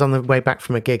 I was on the way back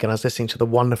from a gig and I was listening to the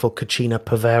wonderful Cucina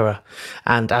Povera,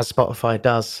 and as Spotify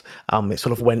does, it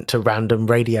sort of went to random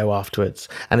radio afterwards,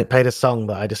 and it played a song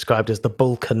that I described as the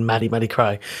Balkan Maddie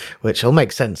Cry, which will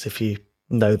make sense if you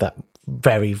know that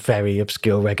very, very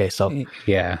obscure reggae song.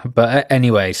 Yeah, but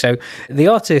anyway, so the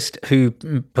artist who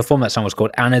performed that song was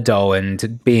called Anadol,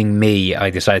 and being me,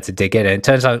 I decided to dig in, and it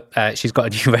turns out she's got a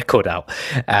new record out.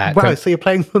 Wow, so you're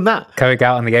playing from that? Coming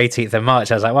out on the 18th of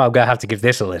March. I was like, well, I'm going to have to give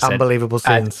this a listen. Unbelievable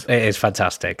Sins. It is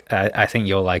fantastic. I think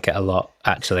you'll like it a lot,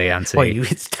 actually, Anthony.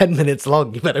 Well, it's 10 minutes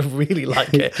long. You better really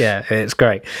like it. Yeah, it's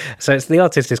great. So the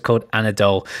artist is called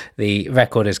Anadol. The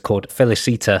record is called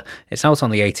Felicita. It's out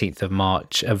on the 18th of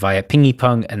March via Pingy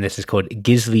Pong, and this is called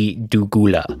Gizli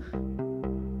Dugula.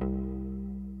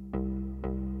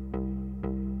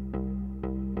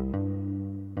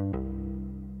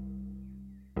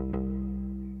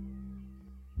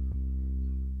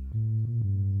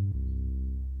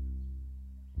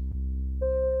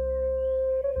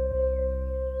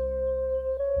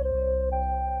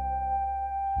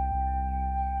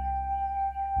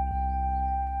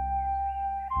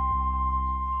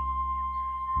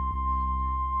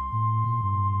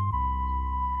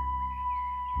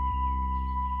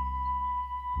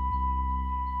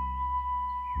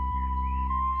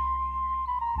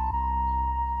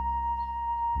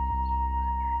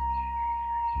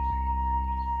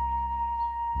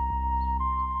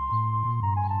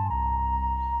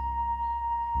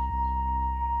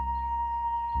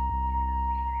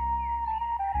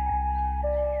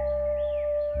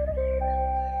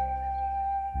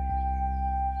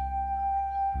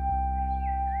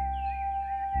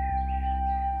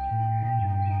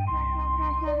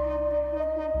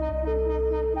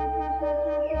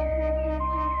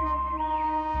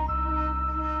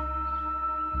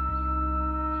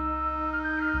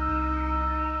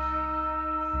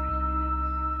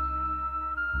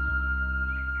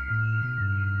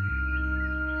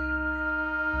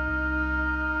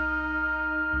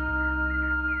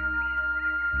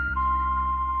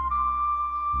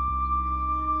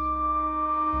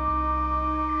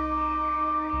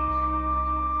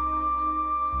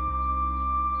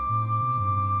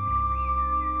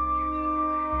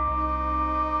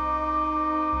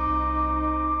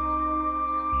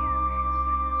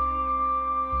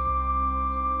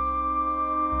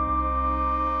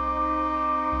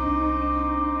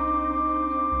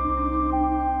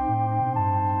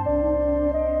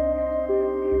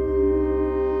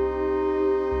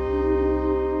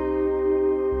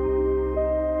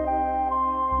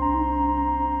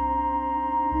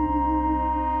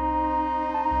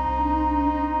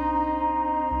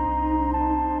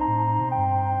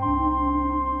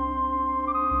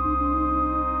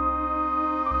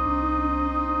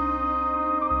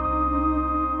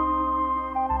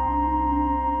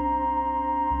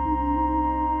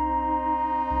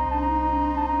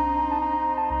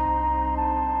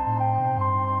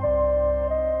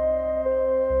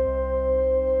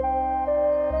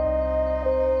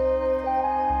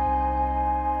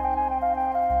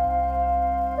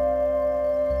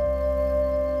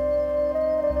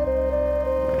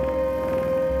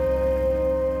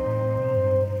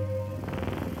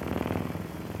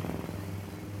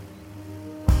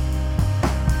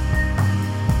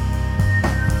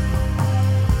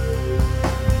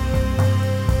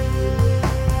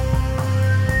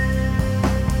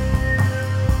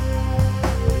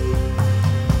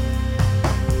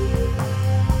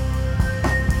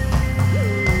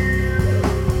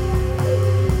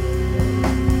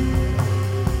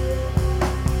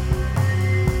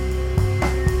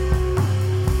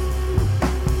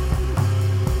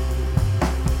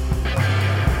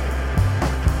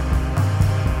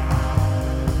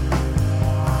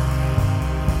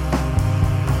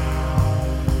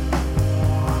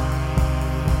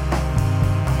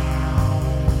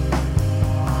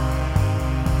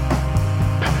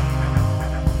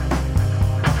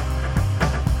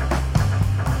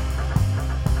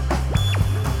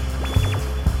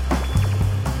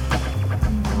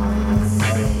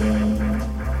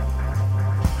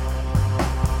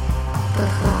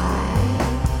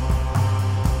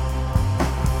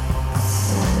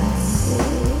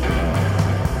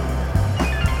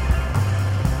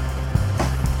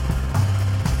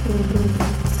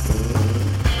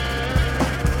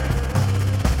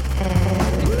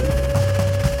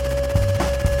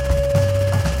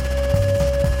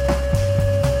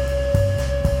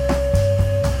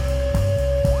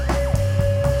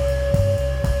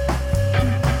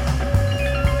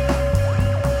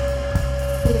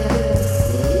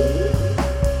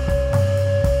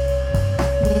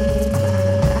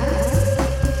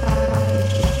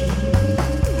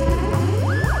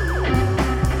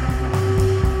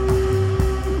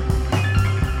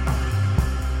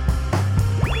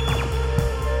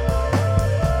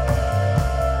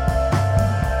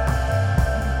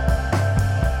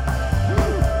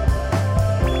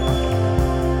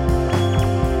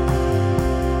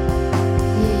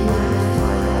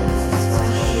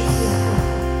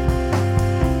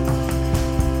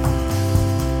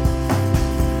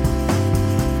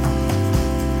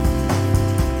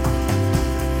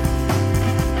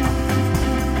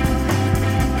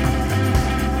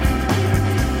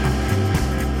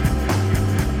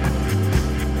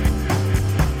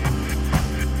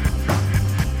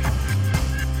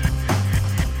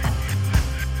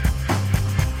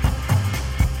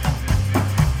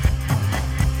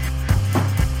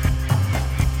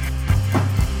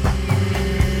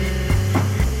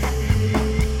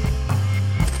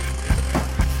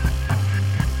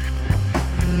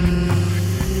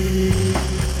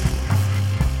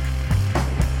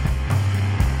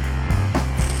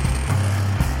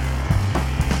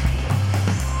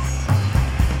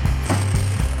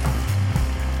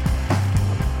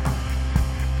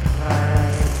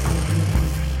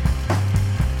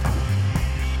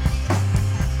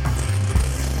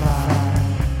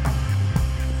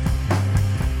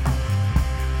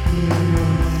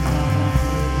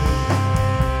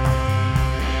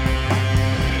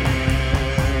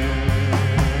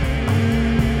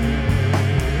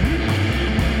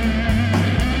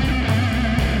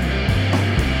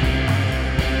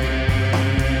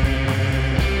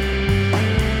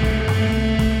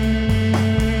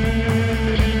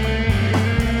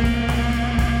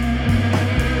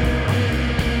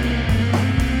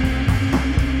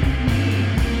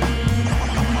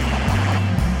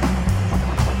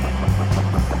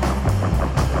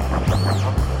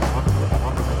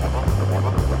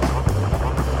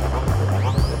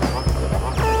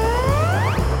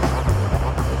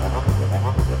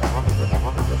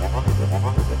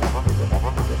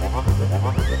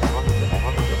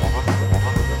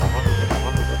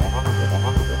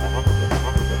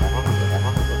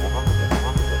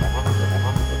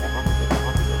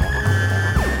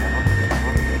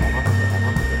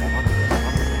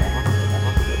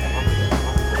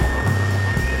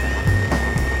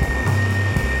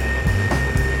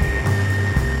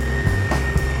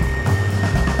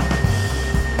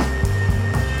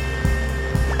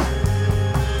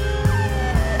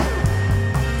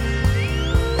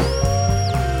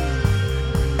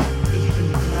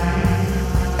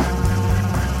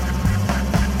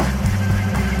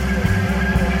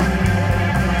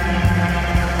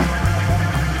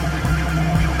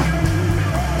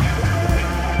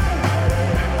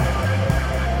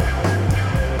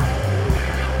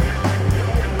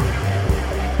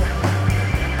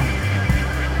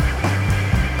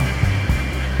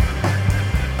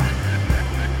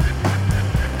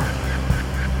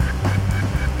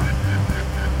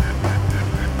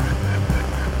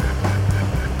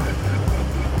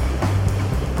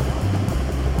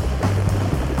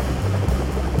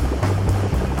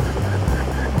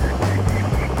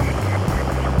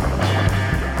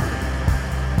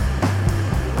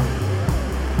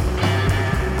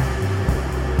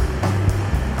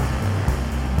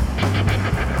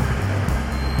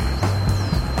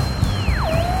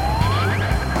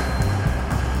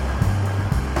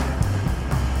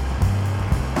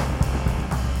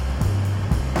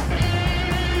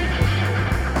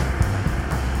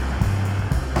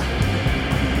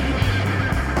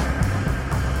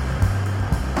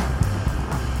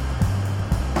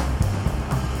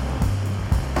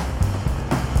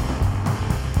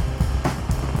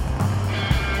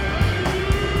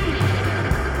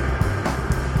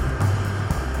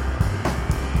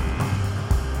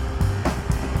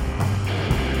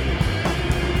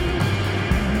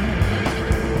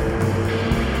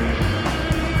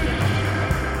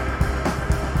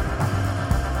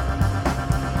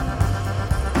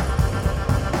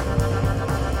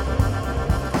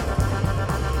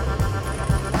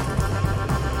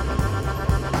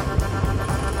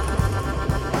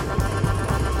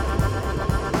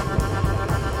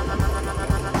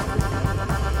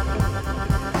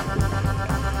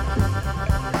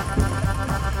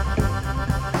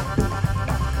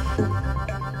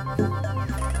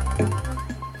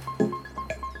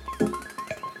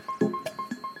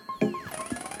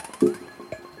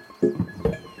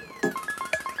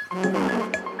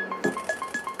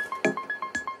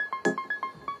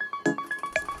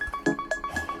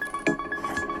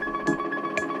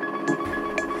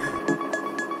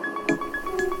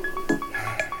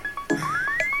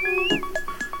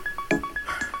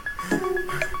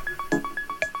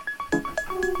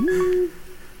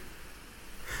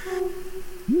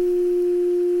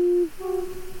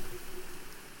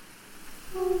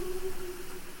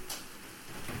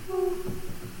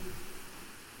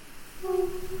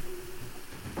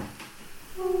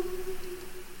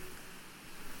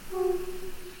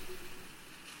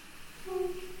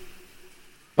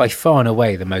 by far and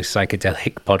away the most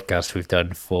psychedelic podcast we've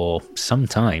done for some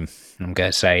time. I'm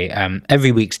going to say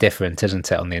every week's different,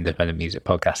 isn't it, on the Independent Music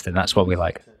Podcast? And that's what we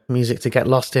like. Music to get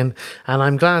lost in, and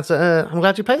I'm glad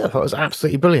you played it. I thought it was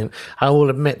absolutely brilliant. I will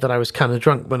admit that I was kind of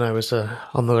drunk when I was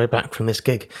on the way back from this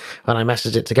gig when I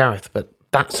messaged it to Gareth, but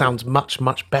that sounds much,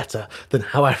 much better than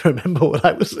how I remember what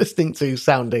I was listening to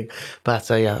sounding. But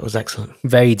yeah, it was excellent.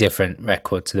 Very different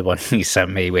record to the one you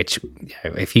sent me, which,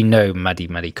 if you know Maddie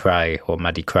Maddie Cry or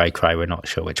Maddie Cry Cry, we're not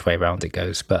sure which way around it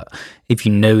goes, but if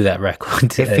you know that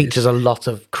record... It features a lot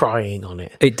of crying on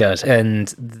it. It does. And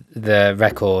the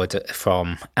record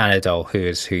from Anadol,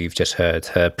 who you've just heard,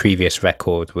 her previous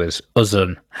record was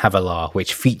Uzun Havalar,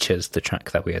 which features the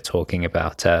track that we are talking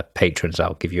about. Patrons,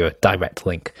 I'll give you a direct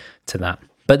link to that.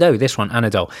 But no, this one,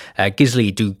 Anadol,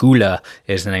 Gizli Du Gula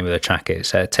is the name of the track.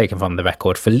 It's taken from the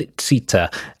record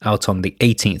Felicita, out on the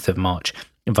 18th of March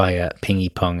via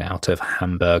Pingy Pong out of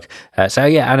Hamburg. So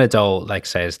yeah, Anadol, like I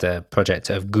say, is the project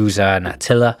of Guza and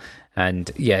Attila.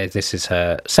 And yeah, this is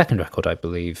her second record, I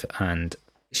believe. And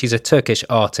she's a Turkish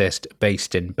artist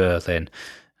based in Berlin,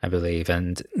 I believe.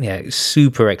 And yeah,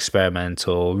 super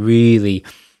experimental, really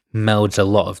melds a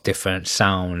lot of different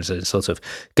sounds and sort of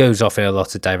goes off in a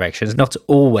lot of directions. Not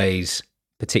always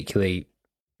particularly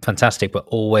fantastic, but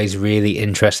always really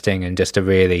interesting, and just a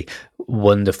really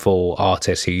wonderful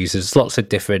artist who uses lots of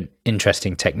different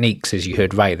interesting techniques, as you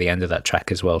heard right at the end of that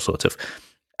track as well, sort of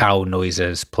owl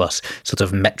noises plus sort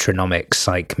of metronomic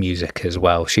psych music as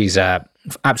well. She's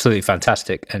absolutely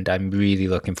fantastic, and I'm really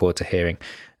looking forward to hearing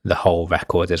the whole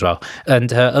record as well. And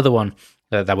her other one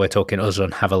that we're talking,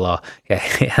 Uzun Havalar, yeah,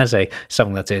 it has a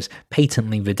song that is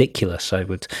patently ridiculous, I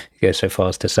would go so far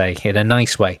as to say, in a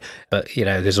nice way. But,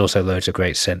 there's also loads of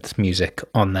great synth music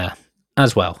on there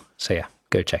as well. So yeah,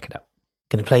 go check it out.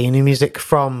 Going to play you new music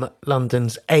from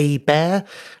London's A Bear,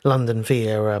 London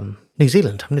via New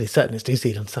Zealand. I'm nearly certain it's New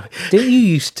Zealand, sorry. Didn't you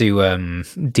used to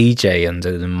DJ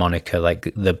under the moniker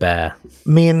like The Bear?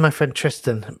 Me and my friend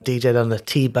Tristan DJ'd on the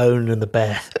T-Bone and the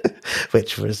Bear,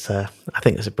 which was, I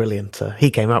think it was a brilliant, he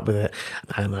came up with it.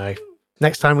 And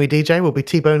next time we DJ, we'll be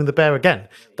T-Bone and the Bear again.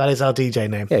 That is our DJ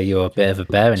name. Yeah, you're a bit of a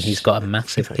bear and he's got a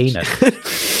massive penis.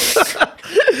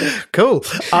 Cool.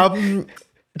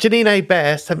 Janine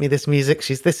Bear sent me this music.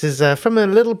 This is from a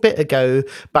little bit ago,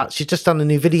 but she's just done a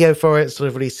new video for it, sort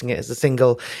of releasing it as a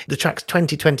single. The track's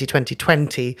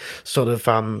 2020, sort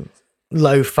of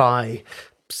lo-fi,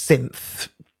 synth,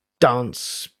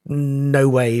 dance, no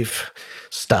wave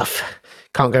stuff.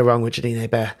 Can't go wrong with Janine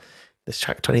Bear. This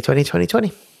track,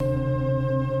 2020.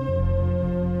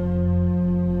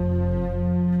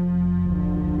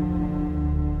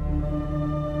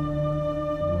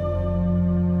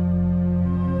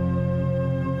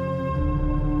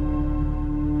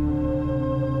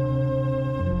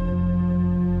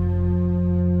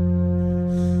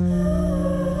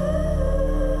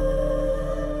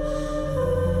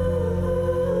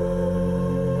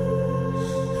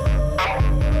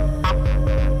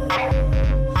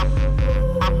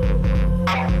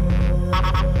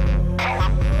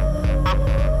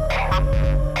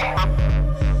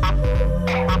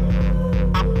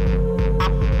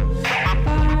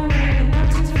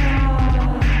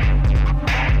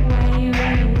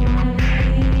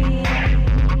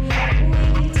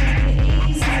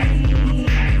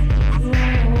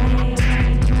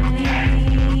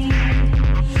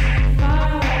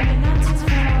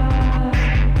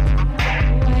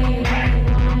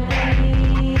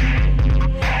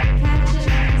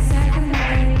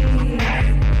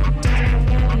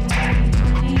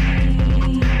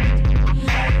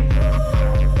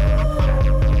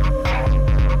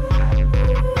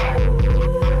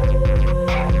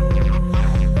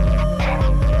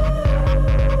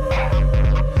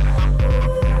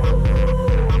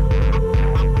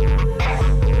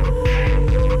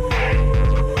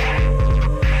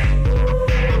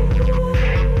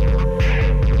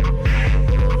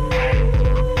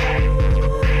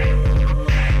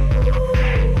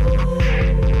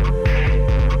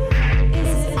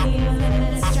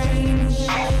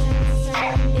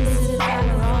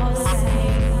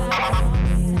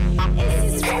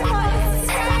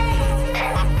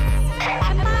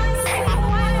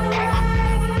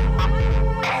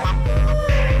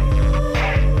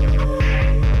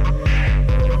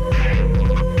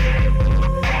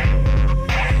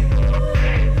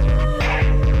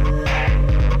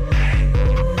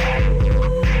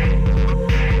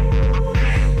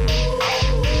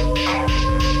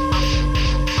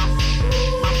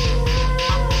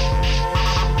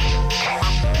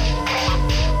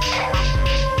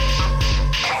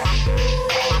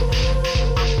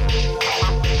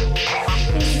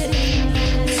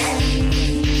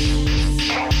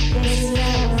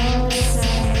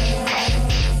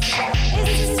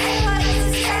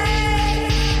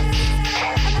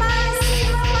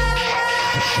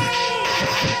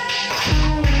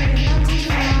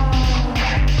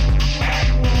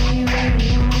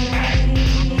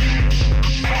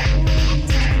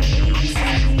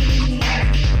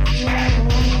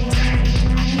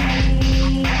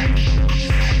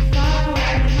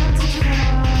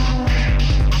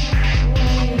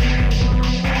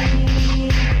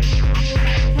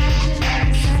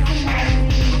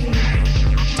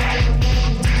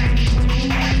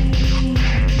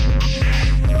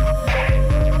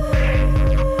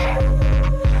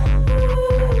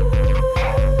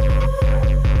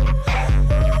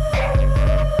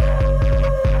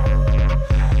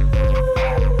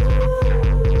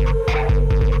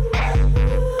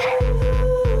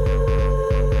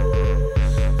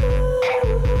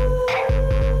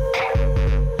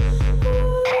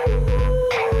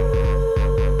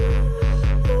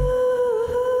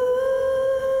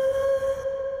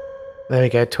 There we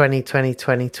go,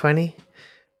 2020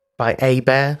 by A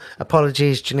Bear.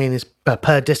 Apologies, Janine is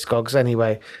per Discogs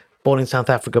anyway. Born in South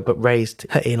Africa but raised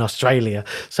in Australia,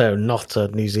 so not a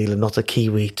New Zealand, not a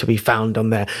Kiwi to be found on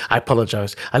there. I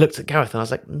apologise. I looked at Gareth and I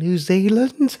was like, New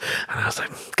Zealand? And I was like,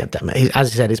 God damn it.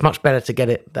 As he said, it's much better to get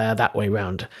it that way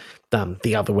round than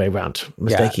the other way round,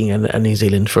 mistaking a New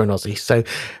Zealand for an Aussie. So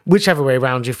whichever way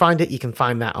round you find it, you can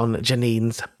find that on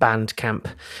Janine's Bandcamp.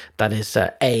 That is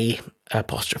A''Bear.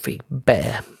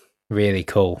 Really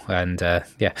cool. And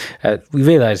we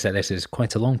realised that this is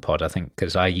quite a long pod, I think,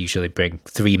 because I usually bring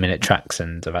 3-minute tracks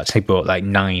and I've actually brought like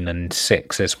 9 and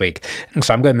 6 this week. And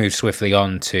so I'm going to move swiftly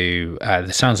on to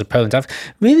the sounds of Poland. I've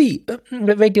really,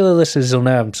 regular listeners will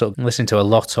know I'm sort of listening to a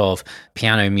lot of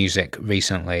piano music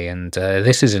recently. And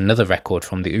this is another record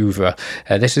from the oeuvre.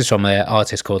 This is from an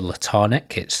artist called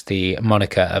Latonic. It's the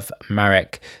moniker of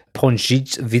Marek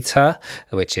Pączewicza,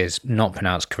 which is not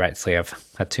pronounced correctly. I've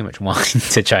had too much wine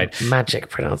to try. Magic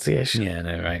pronunciation. Yeah,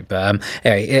 no, right. But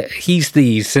anyway, he's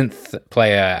the synth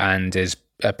player and is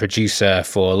a producer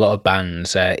for a lot of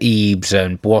bands, Ebes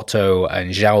and Boito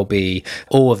and Jalbi.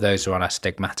 All of those are on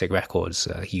Astigmatic Records,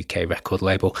 a UK record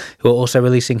label, who are also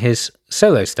releasing his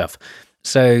solo stuff.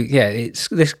 So, yeah, it's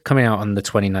this coming out on the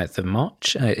 29th of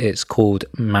March. It's called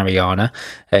Mariana.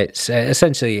 It's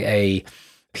essentially a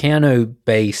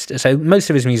piano-based, so most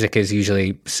of his music is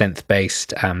usually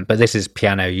synth-based, but this is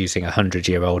piano using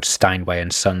 100-year-old Steinway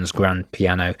and Sons grand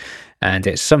piano, and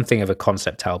it's something of a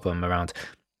concept album around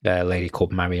a lady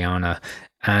called Mariana,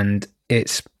 and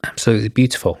it's absolutely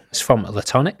beautiful. It's from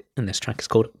Latonic, and this track is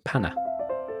called Pana.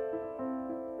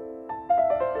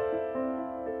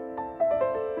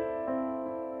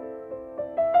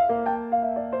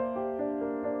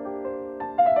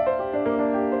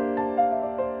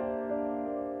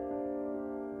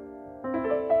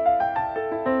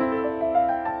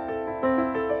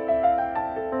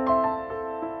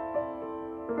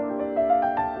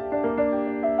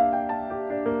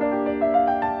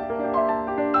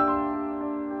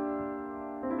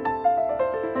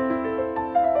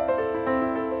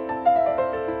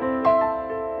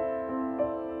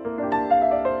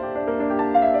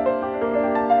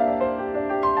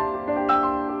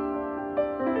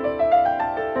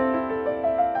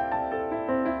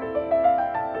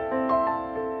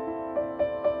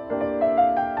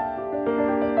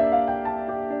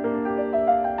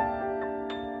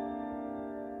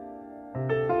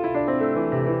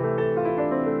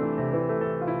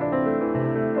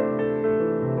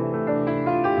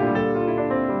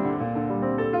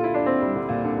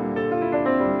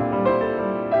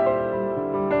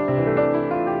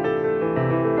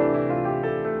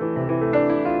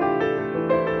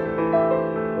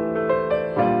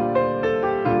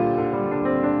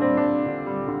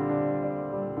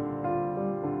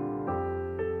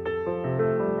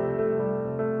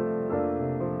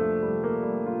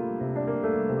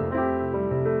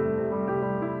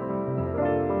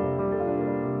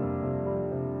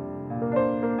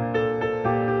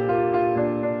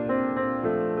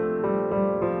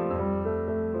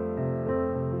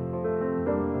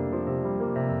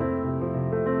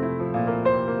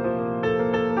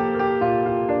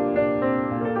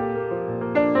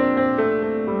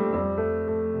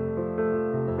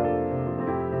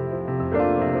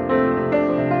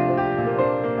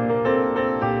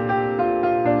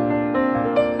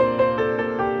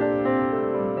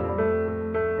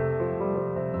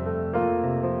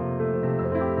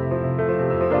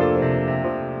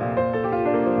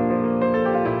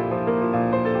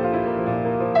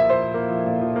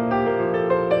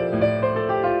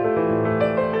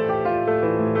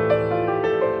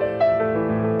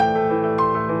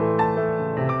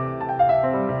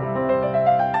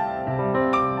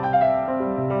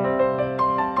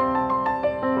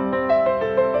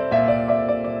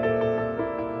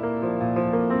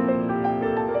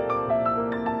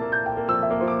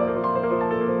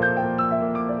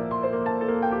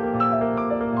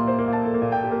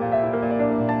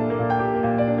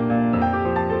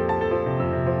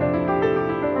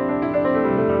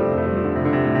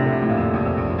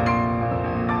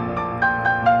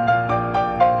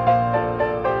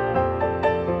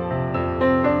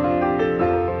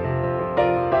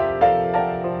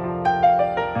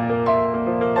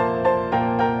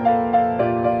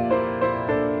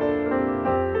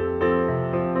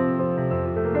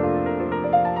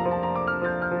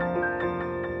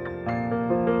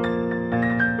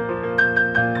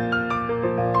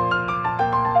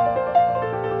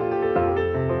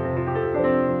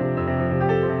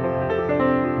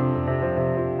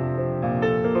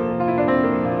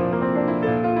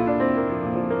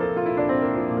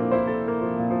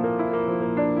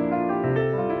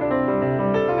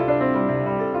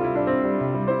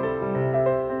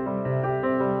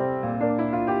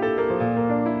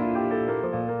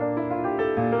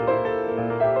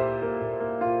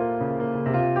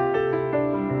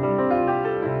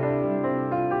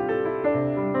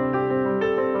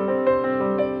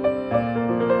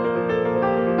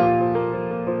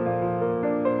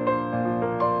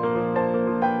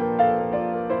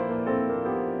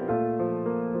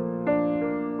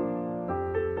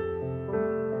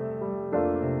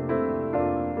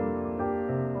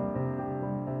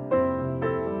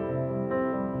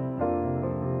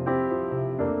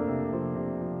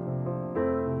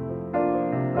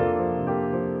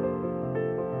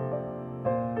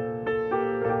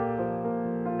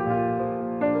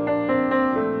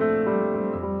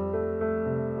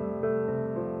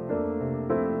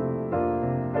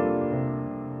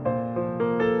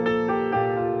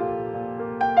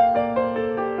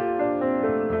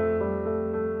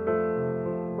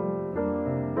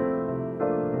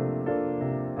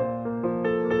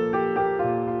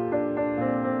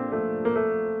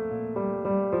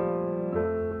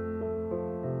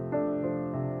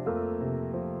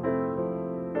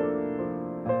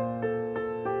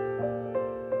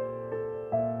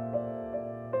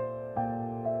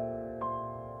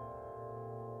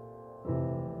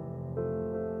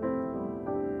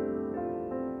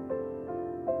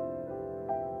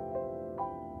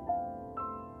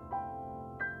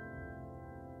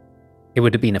 It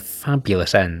would have been a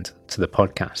fabulous end to the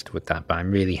podcast with that, but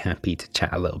I'm really happy to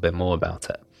chat a little bit more about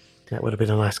it. That would have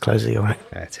been a nice closer, you're right.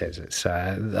 Yeah, it is. It's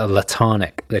a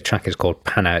Latanic. The track is called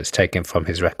Pana. It's taken from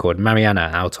his record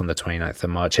Mariana, out on the 29th of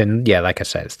March. And yeah, like I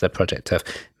said, it's the project of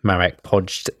Marek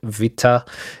Podjvita.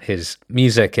 His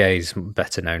music is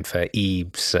better known for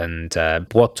Ibs and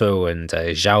Błoto and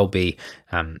Żałbi.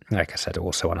 Like I said,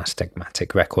 also on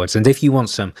Astigmatic Records. And if you want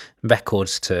some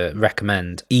records to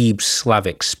recommend, Ibs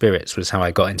Slavic Spirits was how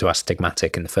I got into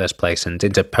Astigmatic in the first place and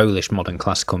into Polish modern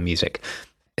classical music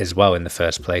as well in the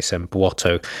first place. And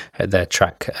Błoto,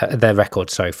 their record,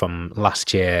 from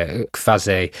last year,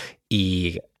 Kwaze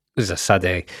I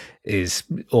Zasady, is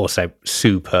also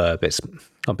superb. It's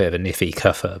a bit of a niffy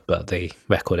cover, but the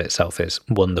record itself is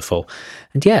wonderful.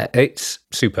 And yeah, it's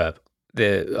superb.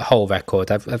 The whole record,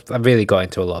 I've really got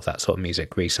into a lot of that sort of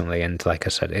music recently, and like I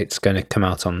said, it's going to come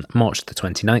out on March the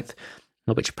 29th,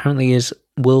 which apparently is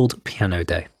World Piano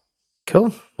Day.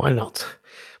 Cool, why not?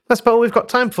 That's about all we've got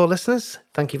time for, listeners.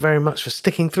 Thank you very much for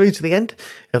sticking through to the end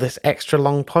of this extra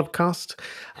long podcast.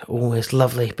 Always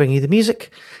lovely bringing you the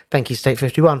music. Thank you, State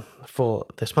 51, for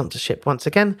the sponsorship once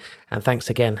again, and thanks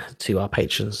again to our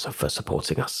patrons for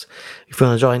supporting us. If you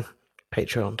want to join,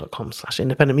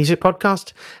 patreon.com/independent music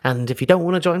podcast. And if you don't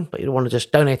want to join, but you want to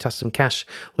just donate us some cash,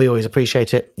 we always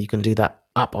appreciate it. You can do that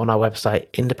up on our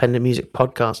website,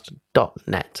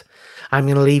 independentmusicpodcast.net. I'm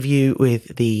going to leave you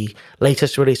with the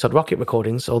latest release on Rocket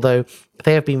Recordings, although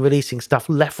they have been releasing stuff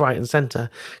left, right and centre,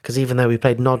 because even though we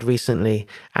played Nod recently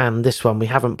and this one, we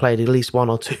haven't played at least one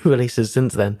or two releases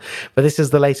since then. But this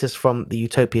is the latest from the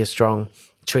Utopia Strong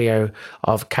trio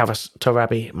of Kavas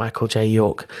Torabi, Michael J.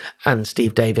 York and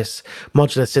Steve Davis,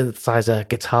 modular synthesizer,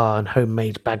 guitar and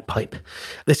homemade bagpipe.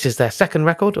 This is their second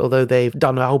record, although they've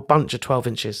done a whole bunch of 12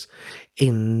 inches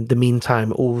in the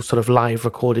meantime, all sort of live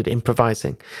recorded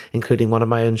improvising, including one of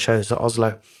my own shows at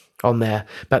Oslo on there.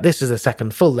 But this is the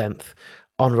second full length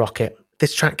on Rocket.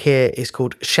 This track here is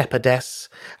called Shepherdess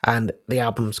and the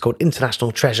album's called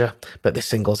International Treasure, but this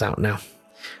single's out now.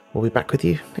 We'll be back with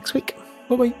you next week.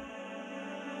 Bye-bye.